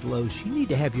record lows, you need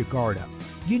to have your guard up.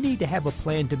 You need to have a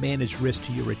plan to manage risk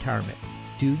to your retirement.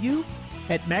 Do you?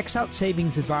 At Max Out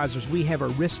Savings Advisors, we have a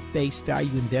risk-based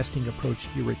value investing approach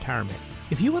to your retirement.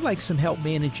 If you would like some help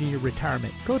managing your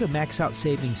retirement, go to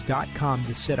maxoutsavings.com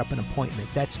to set up an appointment.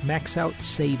 That's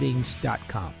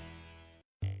maxoutsavings.com.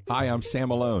 Hi, I'm Sam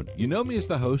Malone. You know me as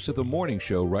the host of the morning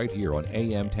show right here on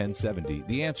AM 1070,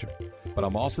 The Answer. But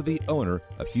I'm also the owner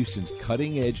of Houston's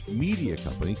cutting-edge media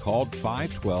company called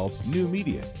 512 New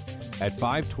Media. At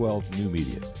 512 New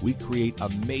Media, we create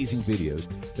amazing videos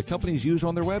the companies use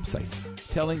on their websites,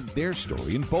 telling their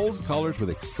story in bold colors with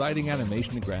exciting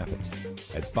animation and graphics.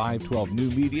 At 512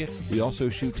 New Media, we also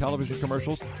shoot television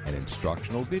commercials and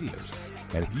instructional videos.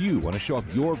 And if you want to show off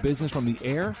your business from the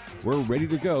air, we're ready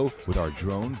to go with our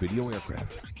drone video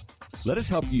aircraft. Let us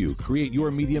help you create your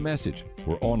media message.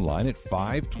 We're online at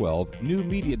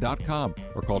 512newmedia.com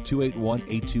or call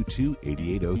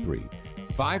 281-822-8803.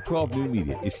 512 New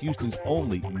Media is Houston's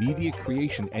only media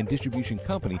creation and distribution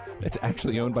company that's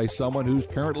actually owned by someone who's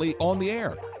currently on the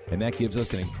air. And that gives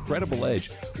us an incredible edge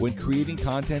when creating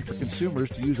content for consumers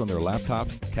to use on their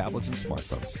laptops, tablets, and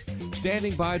smartphones.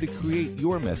 Standing by to create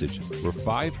your message, we're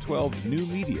 512 New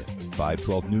Media,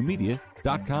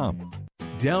 512newmedia.com.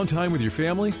 Downtime with your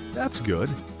family? That's good.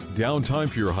 Downtime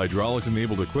for your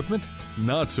hydraulics-enabled equipment?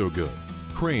 Not so good.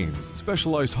 Cranes,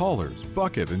 specialized haulers,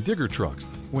 bucket, and digger trucks.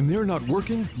 When they're not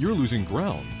working, you're losing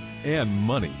ground and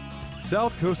money.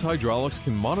 South Coast Hydraulics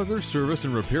can monitor, service,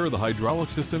 and repair the hydraulic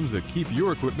systems that keep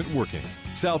your equipment working.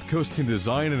 South Coast can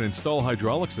design and install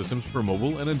hydraulic systems for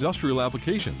mobile and industrial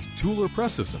applications, tool or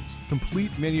press systems,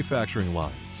 complete manufacturing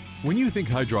lines. When you think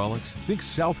hydraulics, think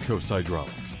South Coast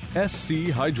Hydraulics.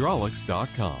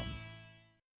 schydraulics.com.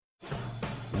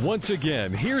 Once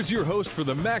again, here's your host for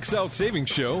the Max Out Savings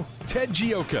Show, Ted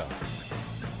Gioka.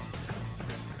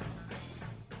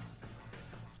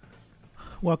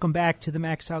 Welcome back to the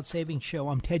Max Out Savings Show.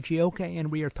 I'm Ted Gioka, and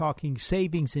we are talking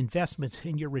savings, investments,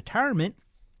 in your retirement.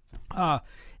 If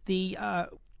you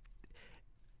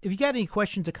got any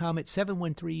questions or comments,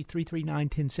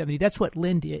 713-339-1070. That's what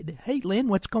Lynn did. Hey, Lynn,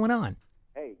 what's going on?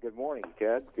 Hey, good morning,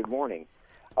 Ted. Good morning.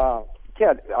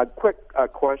 Ted, a quick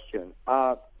question,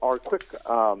 or quick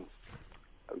to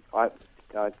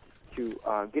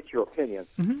get your opinion.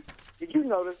 Mm-hmm. Did you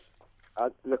notice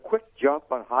the quick jump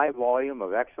on high volume of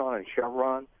Exxon and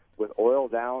Chevron with oil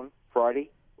down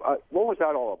Friday? What was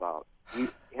that all about? You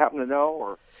happen to know?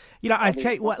 Or I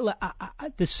tell you what,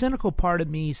 the cynical part of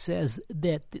me says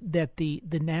that the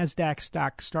NASDAQ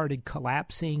stock started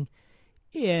collapsing,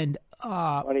 and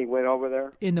money went over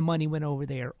there. And the money went over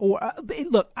there. Or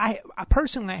look, I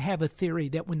personally have a theory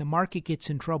that when the market gets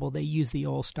in trouble, they use the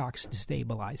oil stocks to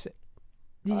stabilize it.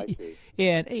 I see.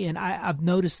 And I've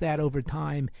noticed that over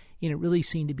time, and it really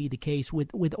seemed to be the case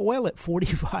with oil at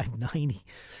 $45.90.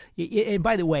 And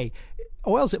by the way,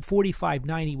 oil's at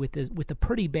 $45.90 with the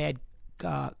pretty bad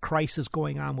crisis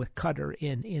going on with Qatar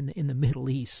in the Middle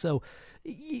East. So,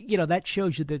 that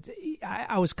shows you that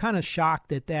I was kind of shocked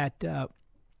that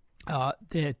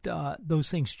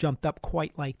those things jumped up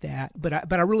quite like that.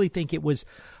 But I really think it was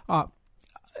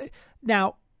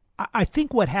now. I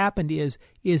think what happened is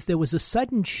there was a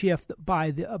sudden shift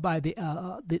by the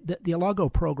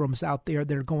Alago programs out there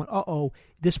that are going,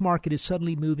 this market is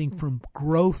suddenly moving from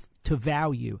growth to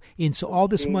value, and so all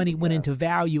this money went into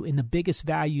value, and the biggest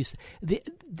values, the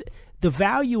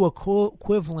value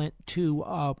equivalent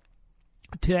to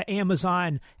to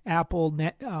Amazon, Apple,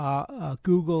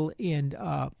 Google, and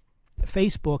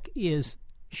Facebook is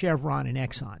Chevron and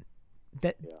Exxon.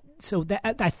 So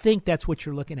I think that's what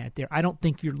you're looking at there. I don't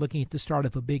think you're looking at the start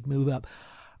of a big move up.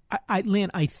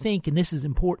 Lynn, I think, and this is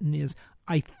important, is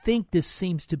I think this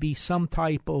seems to be some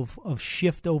type of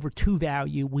shift over to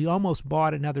value. We almost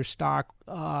bought another stock.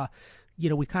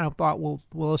 We kind of thought, well,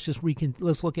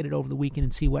 let's look at it over the weekend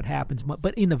and see what happens.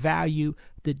 But in the value,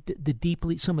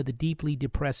 some of the deeply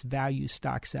depressed value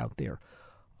stocks out there.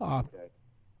 Okay.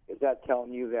 Is that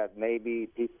telling you that maybe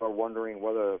people are wondering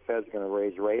whether the Fed's going to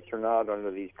raise rates or not under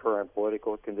these current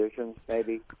political conditions,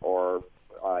 maybe? Or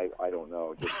I don't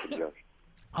know, just suggestion.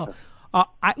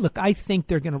 I think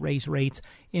they're going to raise rates,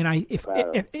 and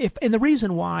and the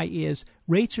reason why is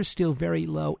rates are still very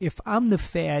low. If I'm the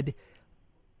Fed,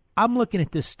 I'm looking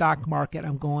at this stock market.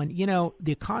 I'm going,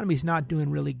 the economy's not doing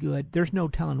really good. There's no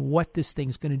telling what this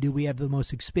thing's going to do. We have the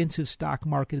most expensive stock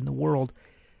market in the world.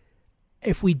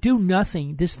 If we do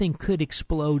nothing, this thing could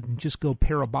explode and just go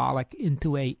parabolic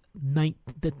into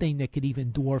the thing that could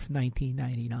even dwarf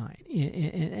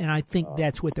 1999. And I think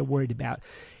that's what they're worried about.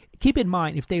 Keep in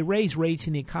mind, if they raise rates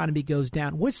and the economy goes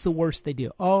down, what's the worst they do?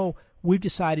 Oh, we've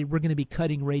decided we're going to be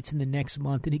cutting rates in the next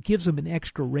month, and it gives them an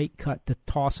extra rate cut to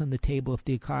toss on the table if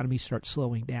the economy starts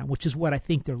slowing down, which is what I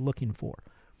think they're looking for.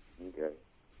 Okay.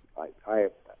 I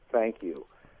thank you.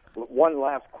 One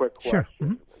last quick question. Sure.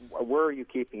 Mm-hmm. Where are you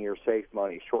keeping your safe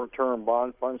money? Short-term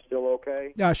bond funds still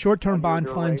okay? Short-term bond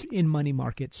funds in money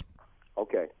markets.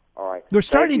 Okay. All right. They're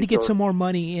starting to get some more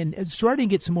money in, starting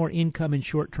to get some more income in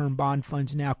short-term bond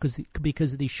funds now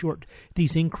because of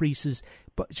these increases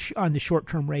on the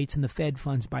short-term rates and the Fed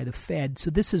funds by the Fed.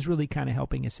 So this is really kind of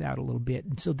helping us out a little bit.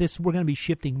 And so we're going to be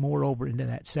shifting more over into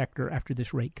that sector after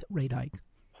this rate hike.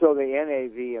 So the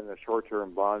NAV and the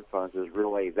short-term bond funds is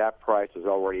really, that price is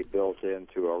already built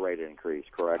into a rate increase,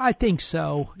 correct? I think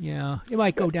so, yeah. It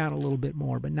might go down a little bit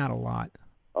more, but not a lot.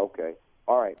 Okay.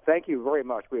 All right. Thank you very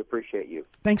much. We appreciate you.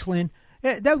 Thanks, Lynn.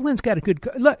 Lynn's got a good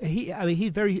look.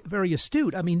 He's very, very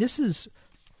astute. I mean, this is.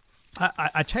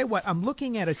 I tell you what. I'm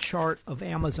looking at a chart of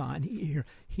Amazon here.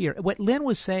 What Lynn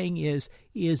was saying is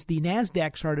the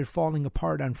Nasdaq started falling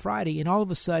apart on Friday, and all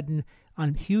of a sudden,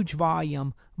 on huge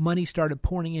volume, money started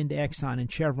pouring into Exxon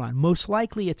and Chevron. Most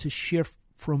likely, it's a shift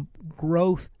from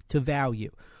growth to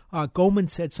value. Goldman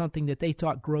said something that they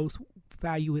thought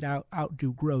value would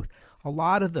outdo growth. A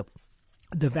lot of the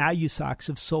value stocks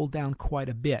have sold down quite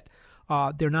a bit.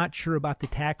 They're not sure about the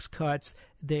tax cuts.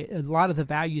 A lot of the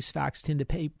value stocks tend to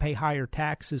pay higher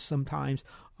taxes sometimes.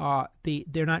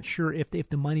 They're not sure if the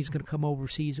money's going to come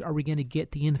overseas. Are we going to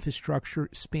get the infrastructure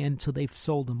spend? So they've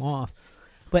sold them off.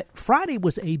 But Friday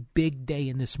was a big day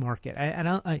in this market,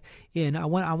 I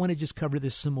want to just cover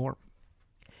this some more.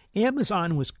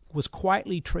 Amazon was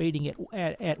quietly trading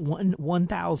at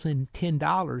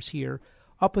 $1,010 here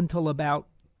up until about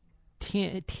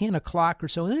 10 o'clock or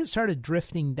so, and then it started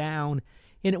drifting down,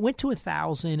 and it went to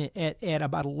 1,000 at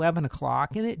about 11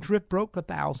 o'clock, and it broke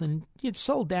 1,000. It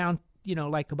sold down,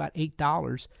 like about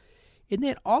 $8, and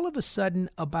then all of a sudden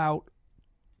about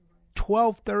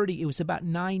 12:30, it was about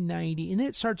 $9.90, and then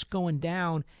it starts going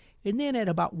down, and then at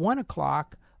about 1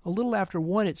 o'clock, a little after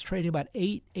 1, it's trading about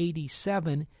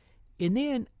 $8.87, and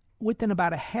then within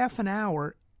about a half an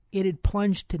hour, it had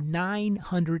plunged to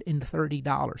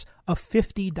 $930, a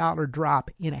 $50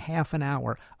 drop in a half an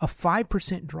hour, a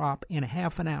 5% drop in a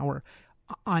half an hour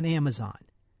on Amazon.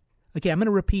 Okay, I'm going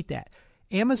to repeat that.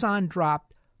 Amazon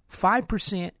dropped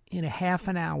 5% in a half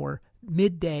an hour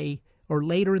midday or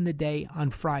later in the day on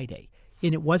Friday.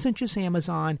 And it wasn't just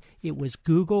Amazon, it was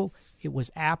Google, it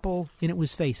was Apple, and it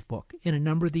was Facebook, and a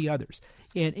number of the others.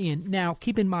 And now,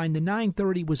 keep in mind, the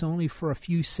 930 was only for a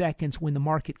few seconds when the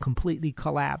market completely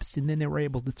collapsed, and then they were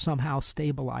able to somehow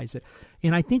stabilize it.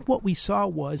 And I think what we saw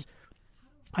was,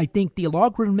 the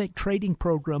logarithmic trading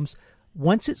programs,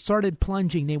 once it started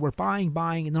plunging, they were buying,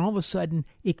 and then all of a sudden,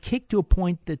 it kicked to a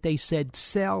point that they said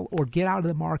sell or get out of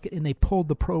the market, and they pulled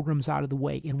the programs out of the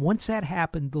way. And once that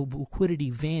happened, the liquidity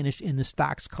vanished, and the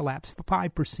stocks collapsed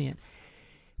 5%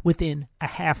 within a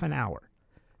half an hour.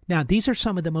 Now, these are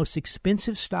some of the most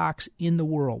expensive stocks in the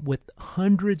world with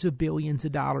hundreds of billions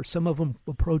of dollars, some of them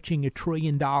approaching $1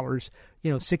 trillion,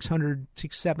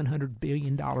 $700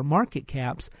 billion market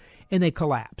caps, and they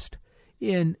collapsed.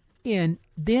 And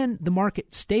then the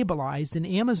market stabilized, and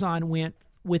Amazon went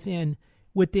within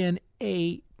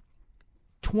a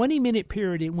 20-minute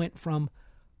period, it went from,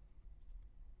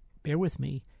 bear with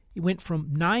me, it went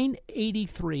from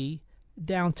 $983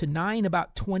 down to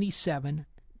 $927,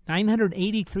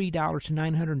 $983 to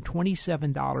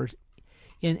 $927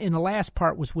 And the last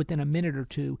part was within a minute or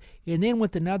two. And then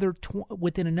within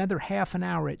another half an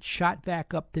hour, it shot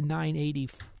back up to 980,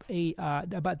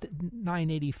 about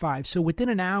 985. So within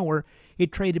an hour,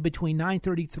 it traded between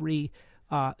 933.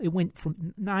 It went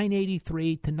from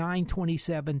 983 to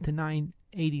 927 to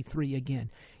 983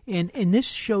 again. And this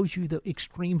shows you the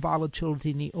extreme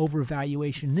volatility and the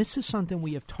overvaluation. This is something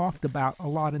we have talked about a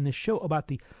lot in this show, about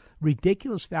the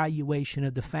ridiculous valuation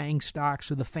of the FANG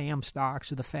stocks or the FAM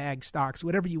stocks or the FAG stocks,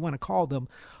 whatever you want to call them.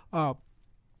 And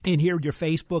here, your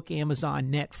Facebook, Amazon,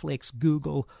 Netflix,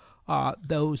 Google,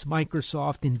 those,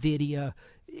 Microsoft, NVIDIA,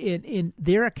 and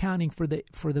they're accounting for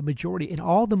the majority. And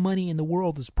all the money in the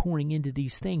world is pouring into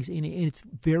these things, and it's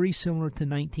very similar to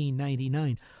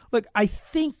 1999. Look, I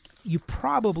think you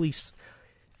probably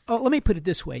let me put it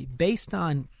this way. Based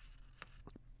on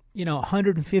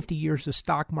 150 years of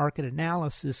stock market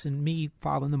analysis and me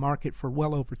following the market for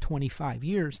well over 25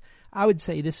 years, I would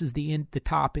say this is the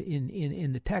top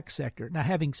in the tech sector. Now,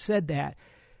 having said that,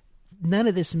 none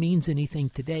of this means anything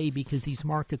today because these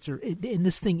markets are, and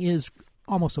this thing is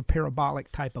almost a parabolic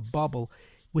type of bubble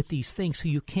with these things, so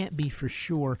you can't be for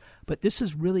sure. But this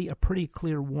is really a pretty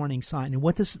clear warning sign. And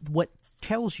what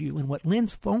tells you, and what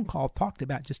Lynn's phone call talked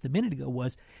about just a minute ago,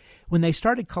 was when they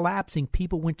started collapsing,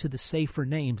 people went to the safer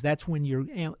names. That's when your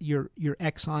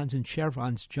Exxons and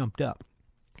Chevrons jumped up.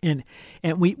 And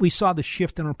we saw the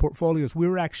shift in our portfolios. We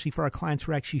were actually, for our clients,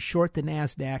 we're actually short the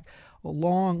NASDAQ.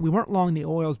 We weren't long the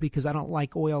oils because I don't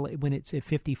like oil when it's at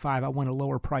 55. I want a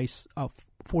lower price of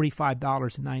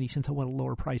 $45.90. I want a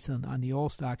lower price on the oil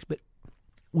stocks. But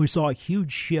we saw a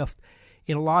huge shift,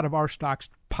 and a lot of our stocks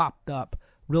popped up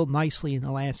real nicely in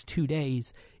the last 2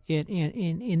 days.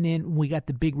 And then we got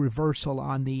the big reversal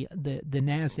on the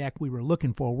NASDAQ we were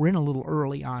looking for. We're in a little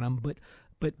early on them, but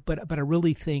I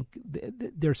really think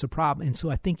there's a problem. And so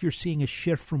I think you're seeing a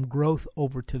shift from growth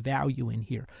over to value in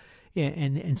here.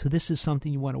 And so this is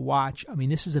something you want to watch. I mean,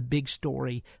 this is a big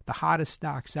story. The hottest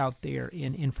stocks out there,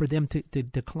 and for them to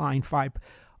decline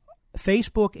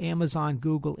Facebook, Amazon,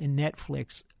 Google, and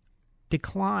Netflix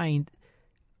declined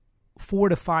 4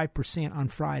 to 5% on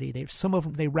Friday. Some of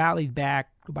them, they rallied back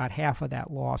about half of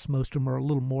that loss. Most of them are a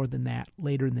little more than that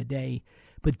later in the day.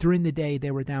 But during the day,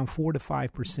 they were down 4 to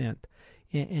 5%.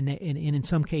 And in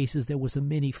some cases, there was a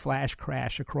mini flash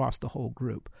crash across the whole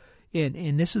group.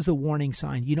 And this is a warning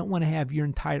sign. You don't want to have your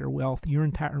entire wealth, your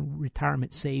entire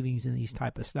retirement savings in these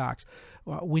type of stocks.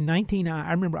 I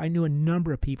remember I knew a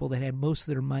number of people that had most of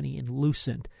their money in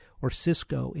Lucent or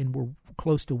Cisco and were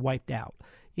close to wiped out.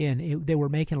 And they were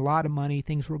making a lot of money.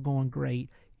 Things were going great.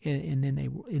 And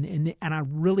I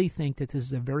really think that this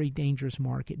is a very dangerous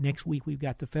market. Next week, we've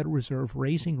got the Federal Reserve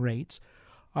raising rates.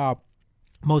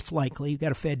 Most likely, you've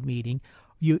got a Fed meeting.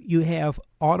 You have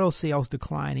auto sales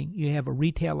declining. You have a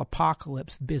retail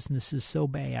apocalypse. Business is so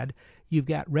bad. You've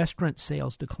got restaurant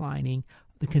sales declining.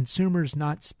 The consumer's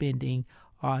not spending.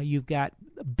 You've got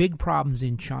big problems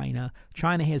in China.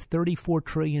 China has $34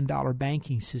 trillion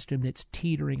banking system that's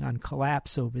teetering on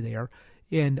collapse over there.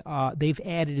 And they've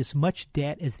added as much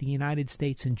debt as the United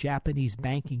States and Japanese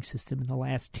banking system in the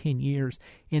last 10 years,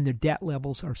 and their debt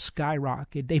levels are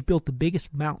skyrocketed. They've built the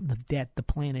biggest mountain of debt the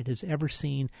planet has ever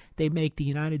seen. They make the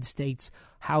United States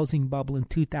housing bubble in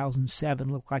 2007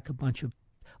 look like a bunch of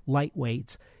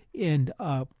lightweights. And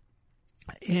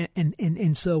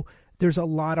so there's a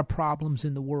lot of problems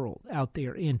in the world out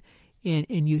there. And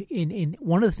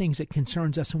one of the things that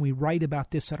concerns us, and we write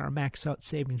about this in our Max Out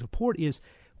Savings Report, is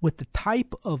with the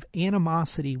type of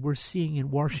animosity we're seeing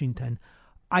in Washington,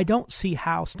 I don't see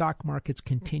how stock markets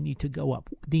continue to go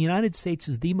up. The United States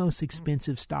is the most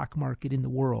expensive stock market in the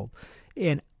world.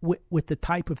 And with the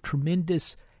type of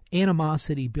tremendous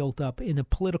animosity built up in the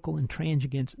political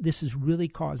intransigence, this is really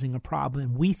causing a problem,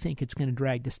 and we think it's going to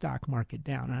drag the stock market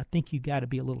down. And I think you've got to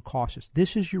be a little cautious.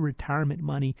 This is your retirement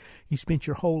money. You spent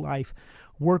your whole life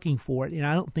working for it, and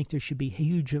I don't think there should be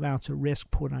huge amounts of risk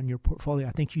put on your portfolio.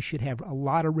 I think you should have a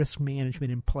lot of risk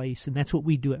management in place, and that's what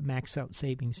we do at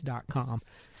MaxOutSavings.com.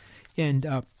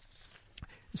 And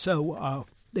so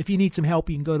if you need some help,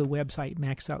 you can go to the website,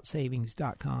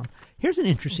 MaxOutSavings.com. Here's an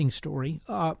interesting story.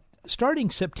 Starting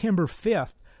September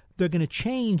 5th, they're going to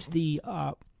change the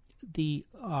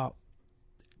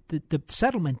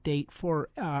settlement date for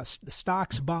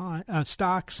stocks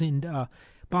and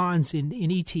bonds in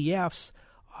ETFs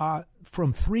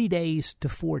from 3 days to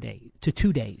 4 days to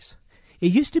 2 days.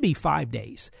 It used to be 5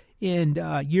 days. And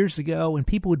years ago, when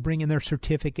people would bring in their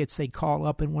certificates, they'd call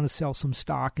up and want to sell some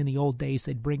stock. In the old days,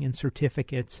 they'd bring in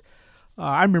certificates.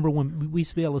 I remember when we used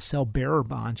to be able to sell bearer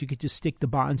bonds. You could just stick the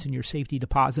bonds in your safety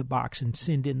deposit box and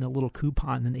send in the little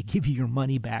coupon, and they give you your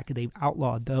money back. They've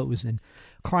outlawed those. And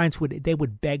clients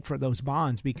would beg for those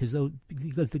bonds because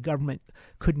the government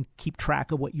couldn't keep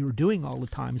track of what you were doing all the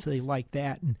time, so they liked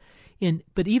that.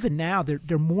 But even now,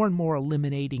 they're more and more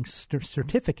eliminating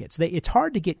certificates. It's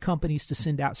hard to get companies to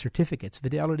send out certificates.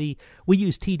 Fidelity, we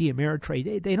use TD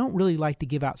Ameritrade. They don't really like to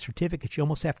give out certificates. You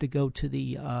almost have to go to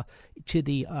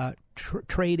the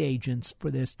trade agents for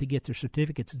this to get their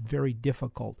certificates. It's very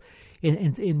difficult.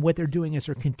 And what they're doing is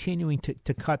they're continuing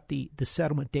to cut the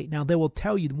settlement date. Now, they will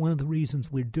tell you one of the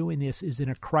reasons we're doing this is in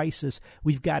a crisis,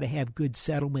 we've got to have good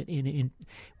settlement.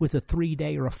 With a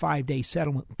 3-day or a 5-day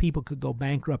settlement, people could go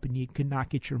bankrupt and you could not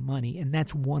get your money. And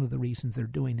that's one of the reasons they're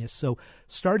doing this. So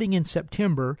starting in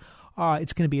September,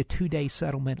 it's going to be a 2-day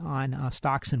settlement on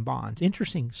stocks and bonds.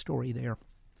 Interesting story there.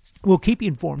 We'll keep you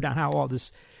informed on how all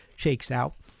this shakes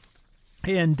out.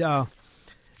 And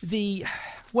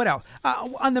what else?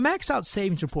 On the Max Out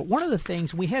Savings Report, one of the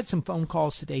things, we had some phone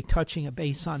calls today touching a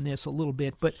base on this a little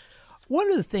bit, but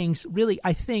one of the things really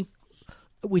I think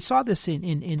we saw this in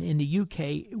the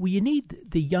UK, where you need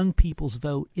the young people's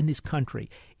vote in this country.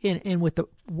 And with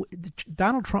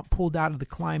Donald Trump pulled out of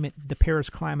the Paris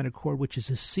Climate Accord, which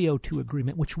is a CO2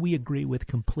 agreement, which we agree with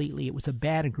completely. It was a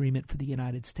bad agreement for the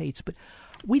United States. But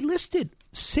we listed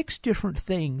 6 different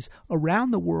things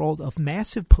around the world of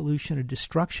massive pollution or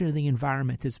destruction of the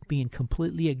environment that's being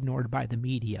completely ignored by the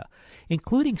media,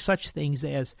 including such things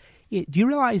as, do you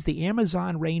realize the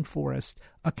Amazon rainforest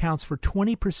accounts for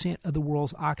 20% of the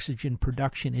world's oxygen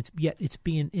production? It's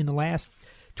being, in the last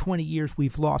 20 years,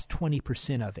 we've lost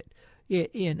 20% of it.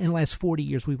 In the last 40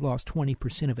 years, we've lost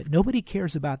 20% of it. Nobody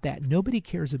cares about that. Nobody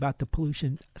cares about the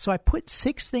pollution. So I put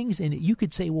 6 things in it. You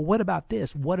could say, well, what about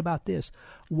this? What about this?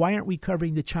 Why aren't we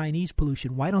covering the Chinese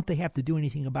pollution? Why don't they have to do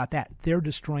anything about that? They're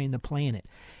destroying the planet.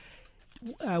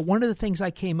 One of the things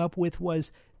I came up with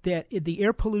was that the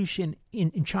air pollution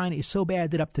in China is so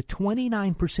bad that up to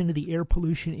 29% of the air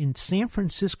pollution in San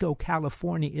Francisco,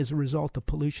 California, is a result of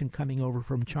pollution coming over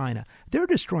from China. They're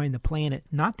destroying the planet,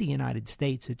 not the United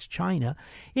States. It's China.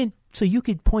 And so you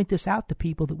could point this out to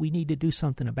people that we need to do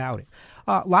something about it.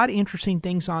 A lot of interesting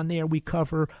things on there we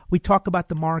cover. We talk about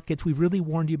the markets. We really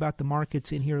warned you about the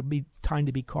markets in here. It'll be time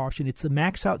to be cautious. It's the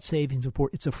Max Out Savings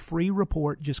Report. It's a free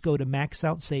report. Just go to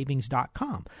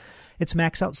maxoutsavings.com. It's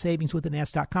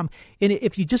maxoutsavings.com. And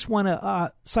if you just want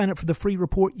to sign up for the free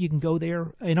report, you can go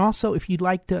there. And also, if you'd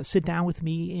like to sit down with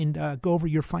me and go over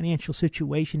your financial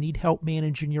situation, need help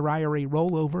managing your IRA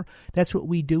rollover, that's what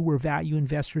we do. We're value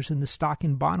investors in the stock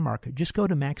and bond market. Just go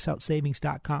to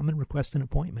maxoutsavings.com and request an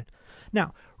appointment.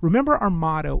 Now, remember our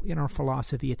motto in our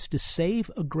philosophy. It's to save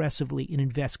aggressively and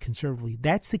invest conservatively.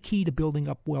 That's the key to building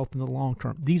up wealth in the long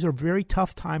term. These are very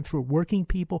tough times for working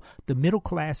people, the middle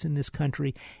class in this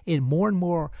country, and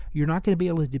more, you're not going to be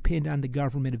able to depend on the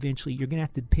government eventually. You're going to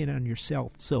have to depend on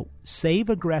yourself. So save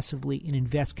aggressively and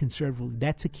invest conservatively.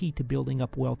 That's the key to building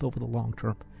up wealth over the long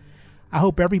term. I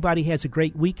hope everybody has a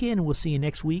great weekend, and we'll see you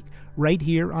next week right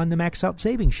here on the Max Out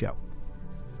Savings Show.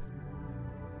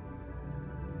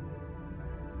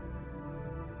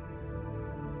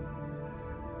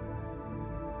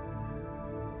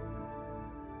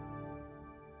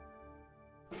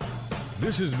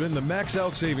 This has been the Max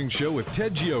Out Savings Show with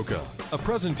Ted Gioka, a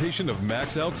presentation of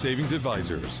Max Out Savings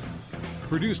Advisors.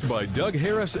 Produced by Doug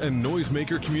Harris and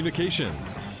Noisemaker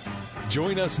Communications.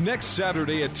 Join us next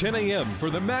Saturday at 10 a.m. for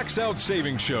the Max Out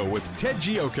Savings Show with Ted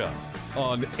Gioka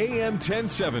on AM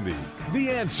 1070.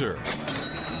 The Answer.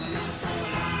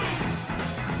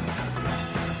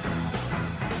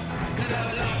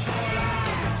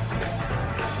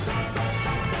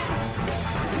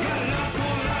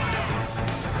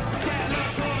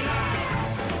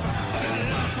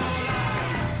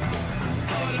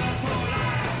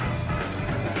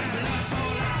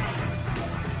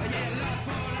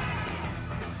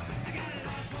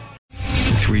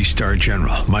 Three-star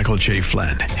General Michael J.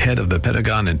 Flynn, head of the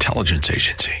Pentagon Intelligence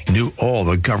Agency, knew all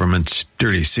the government's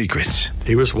dirty secrets.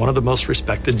 He was one of the most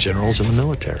respected generals in the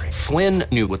military. Flynn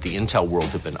knew what the intel world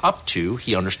had been up to.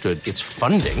 He understood its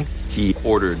funding. He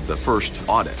ordered the first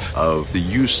audit of the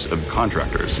use of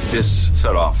contractors. This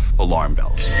set off alarm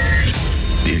bells.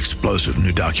 The explosive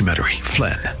new documentary,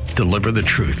 Flynn, Deliver the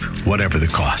Truth, Whatever the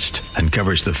Cost,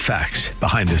 uncovers the facts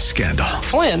behind this scandal.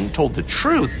 Flynn told the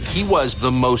truth. He was the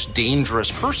most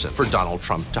dangerous person for Donald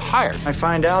Trump to hire. I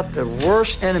find out the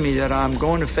worst enemy that I'm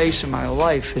going to face in my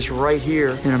life is right here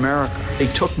in America. They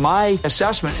took my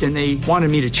assessment and they wanted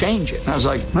me to change it. And I was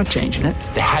like, I'm not changing it.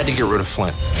 They had to get rid of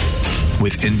Flynn.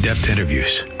 With in-depth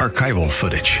interviews, archival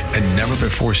footage, and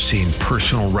never-before-seen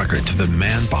personal records of the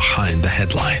man behind the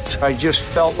headlines. I just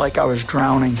felt like I was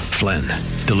drowning. Flynn,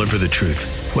 deliver the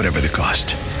truth, whatever the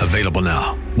cost. Available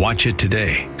now. Watch it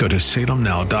today. Go to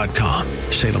salemnow.com.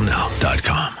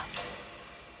 salemnow.com.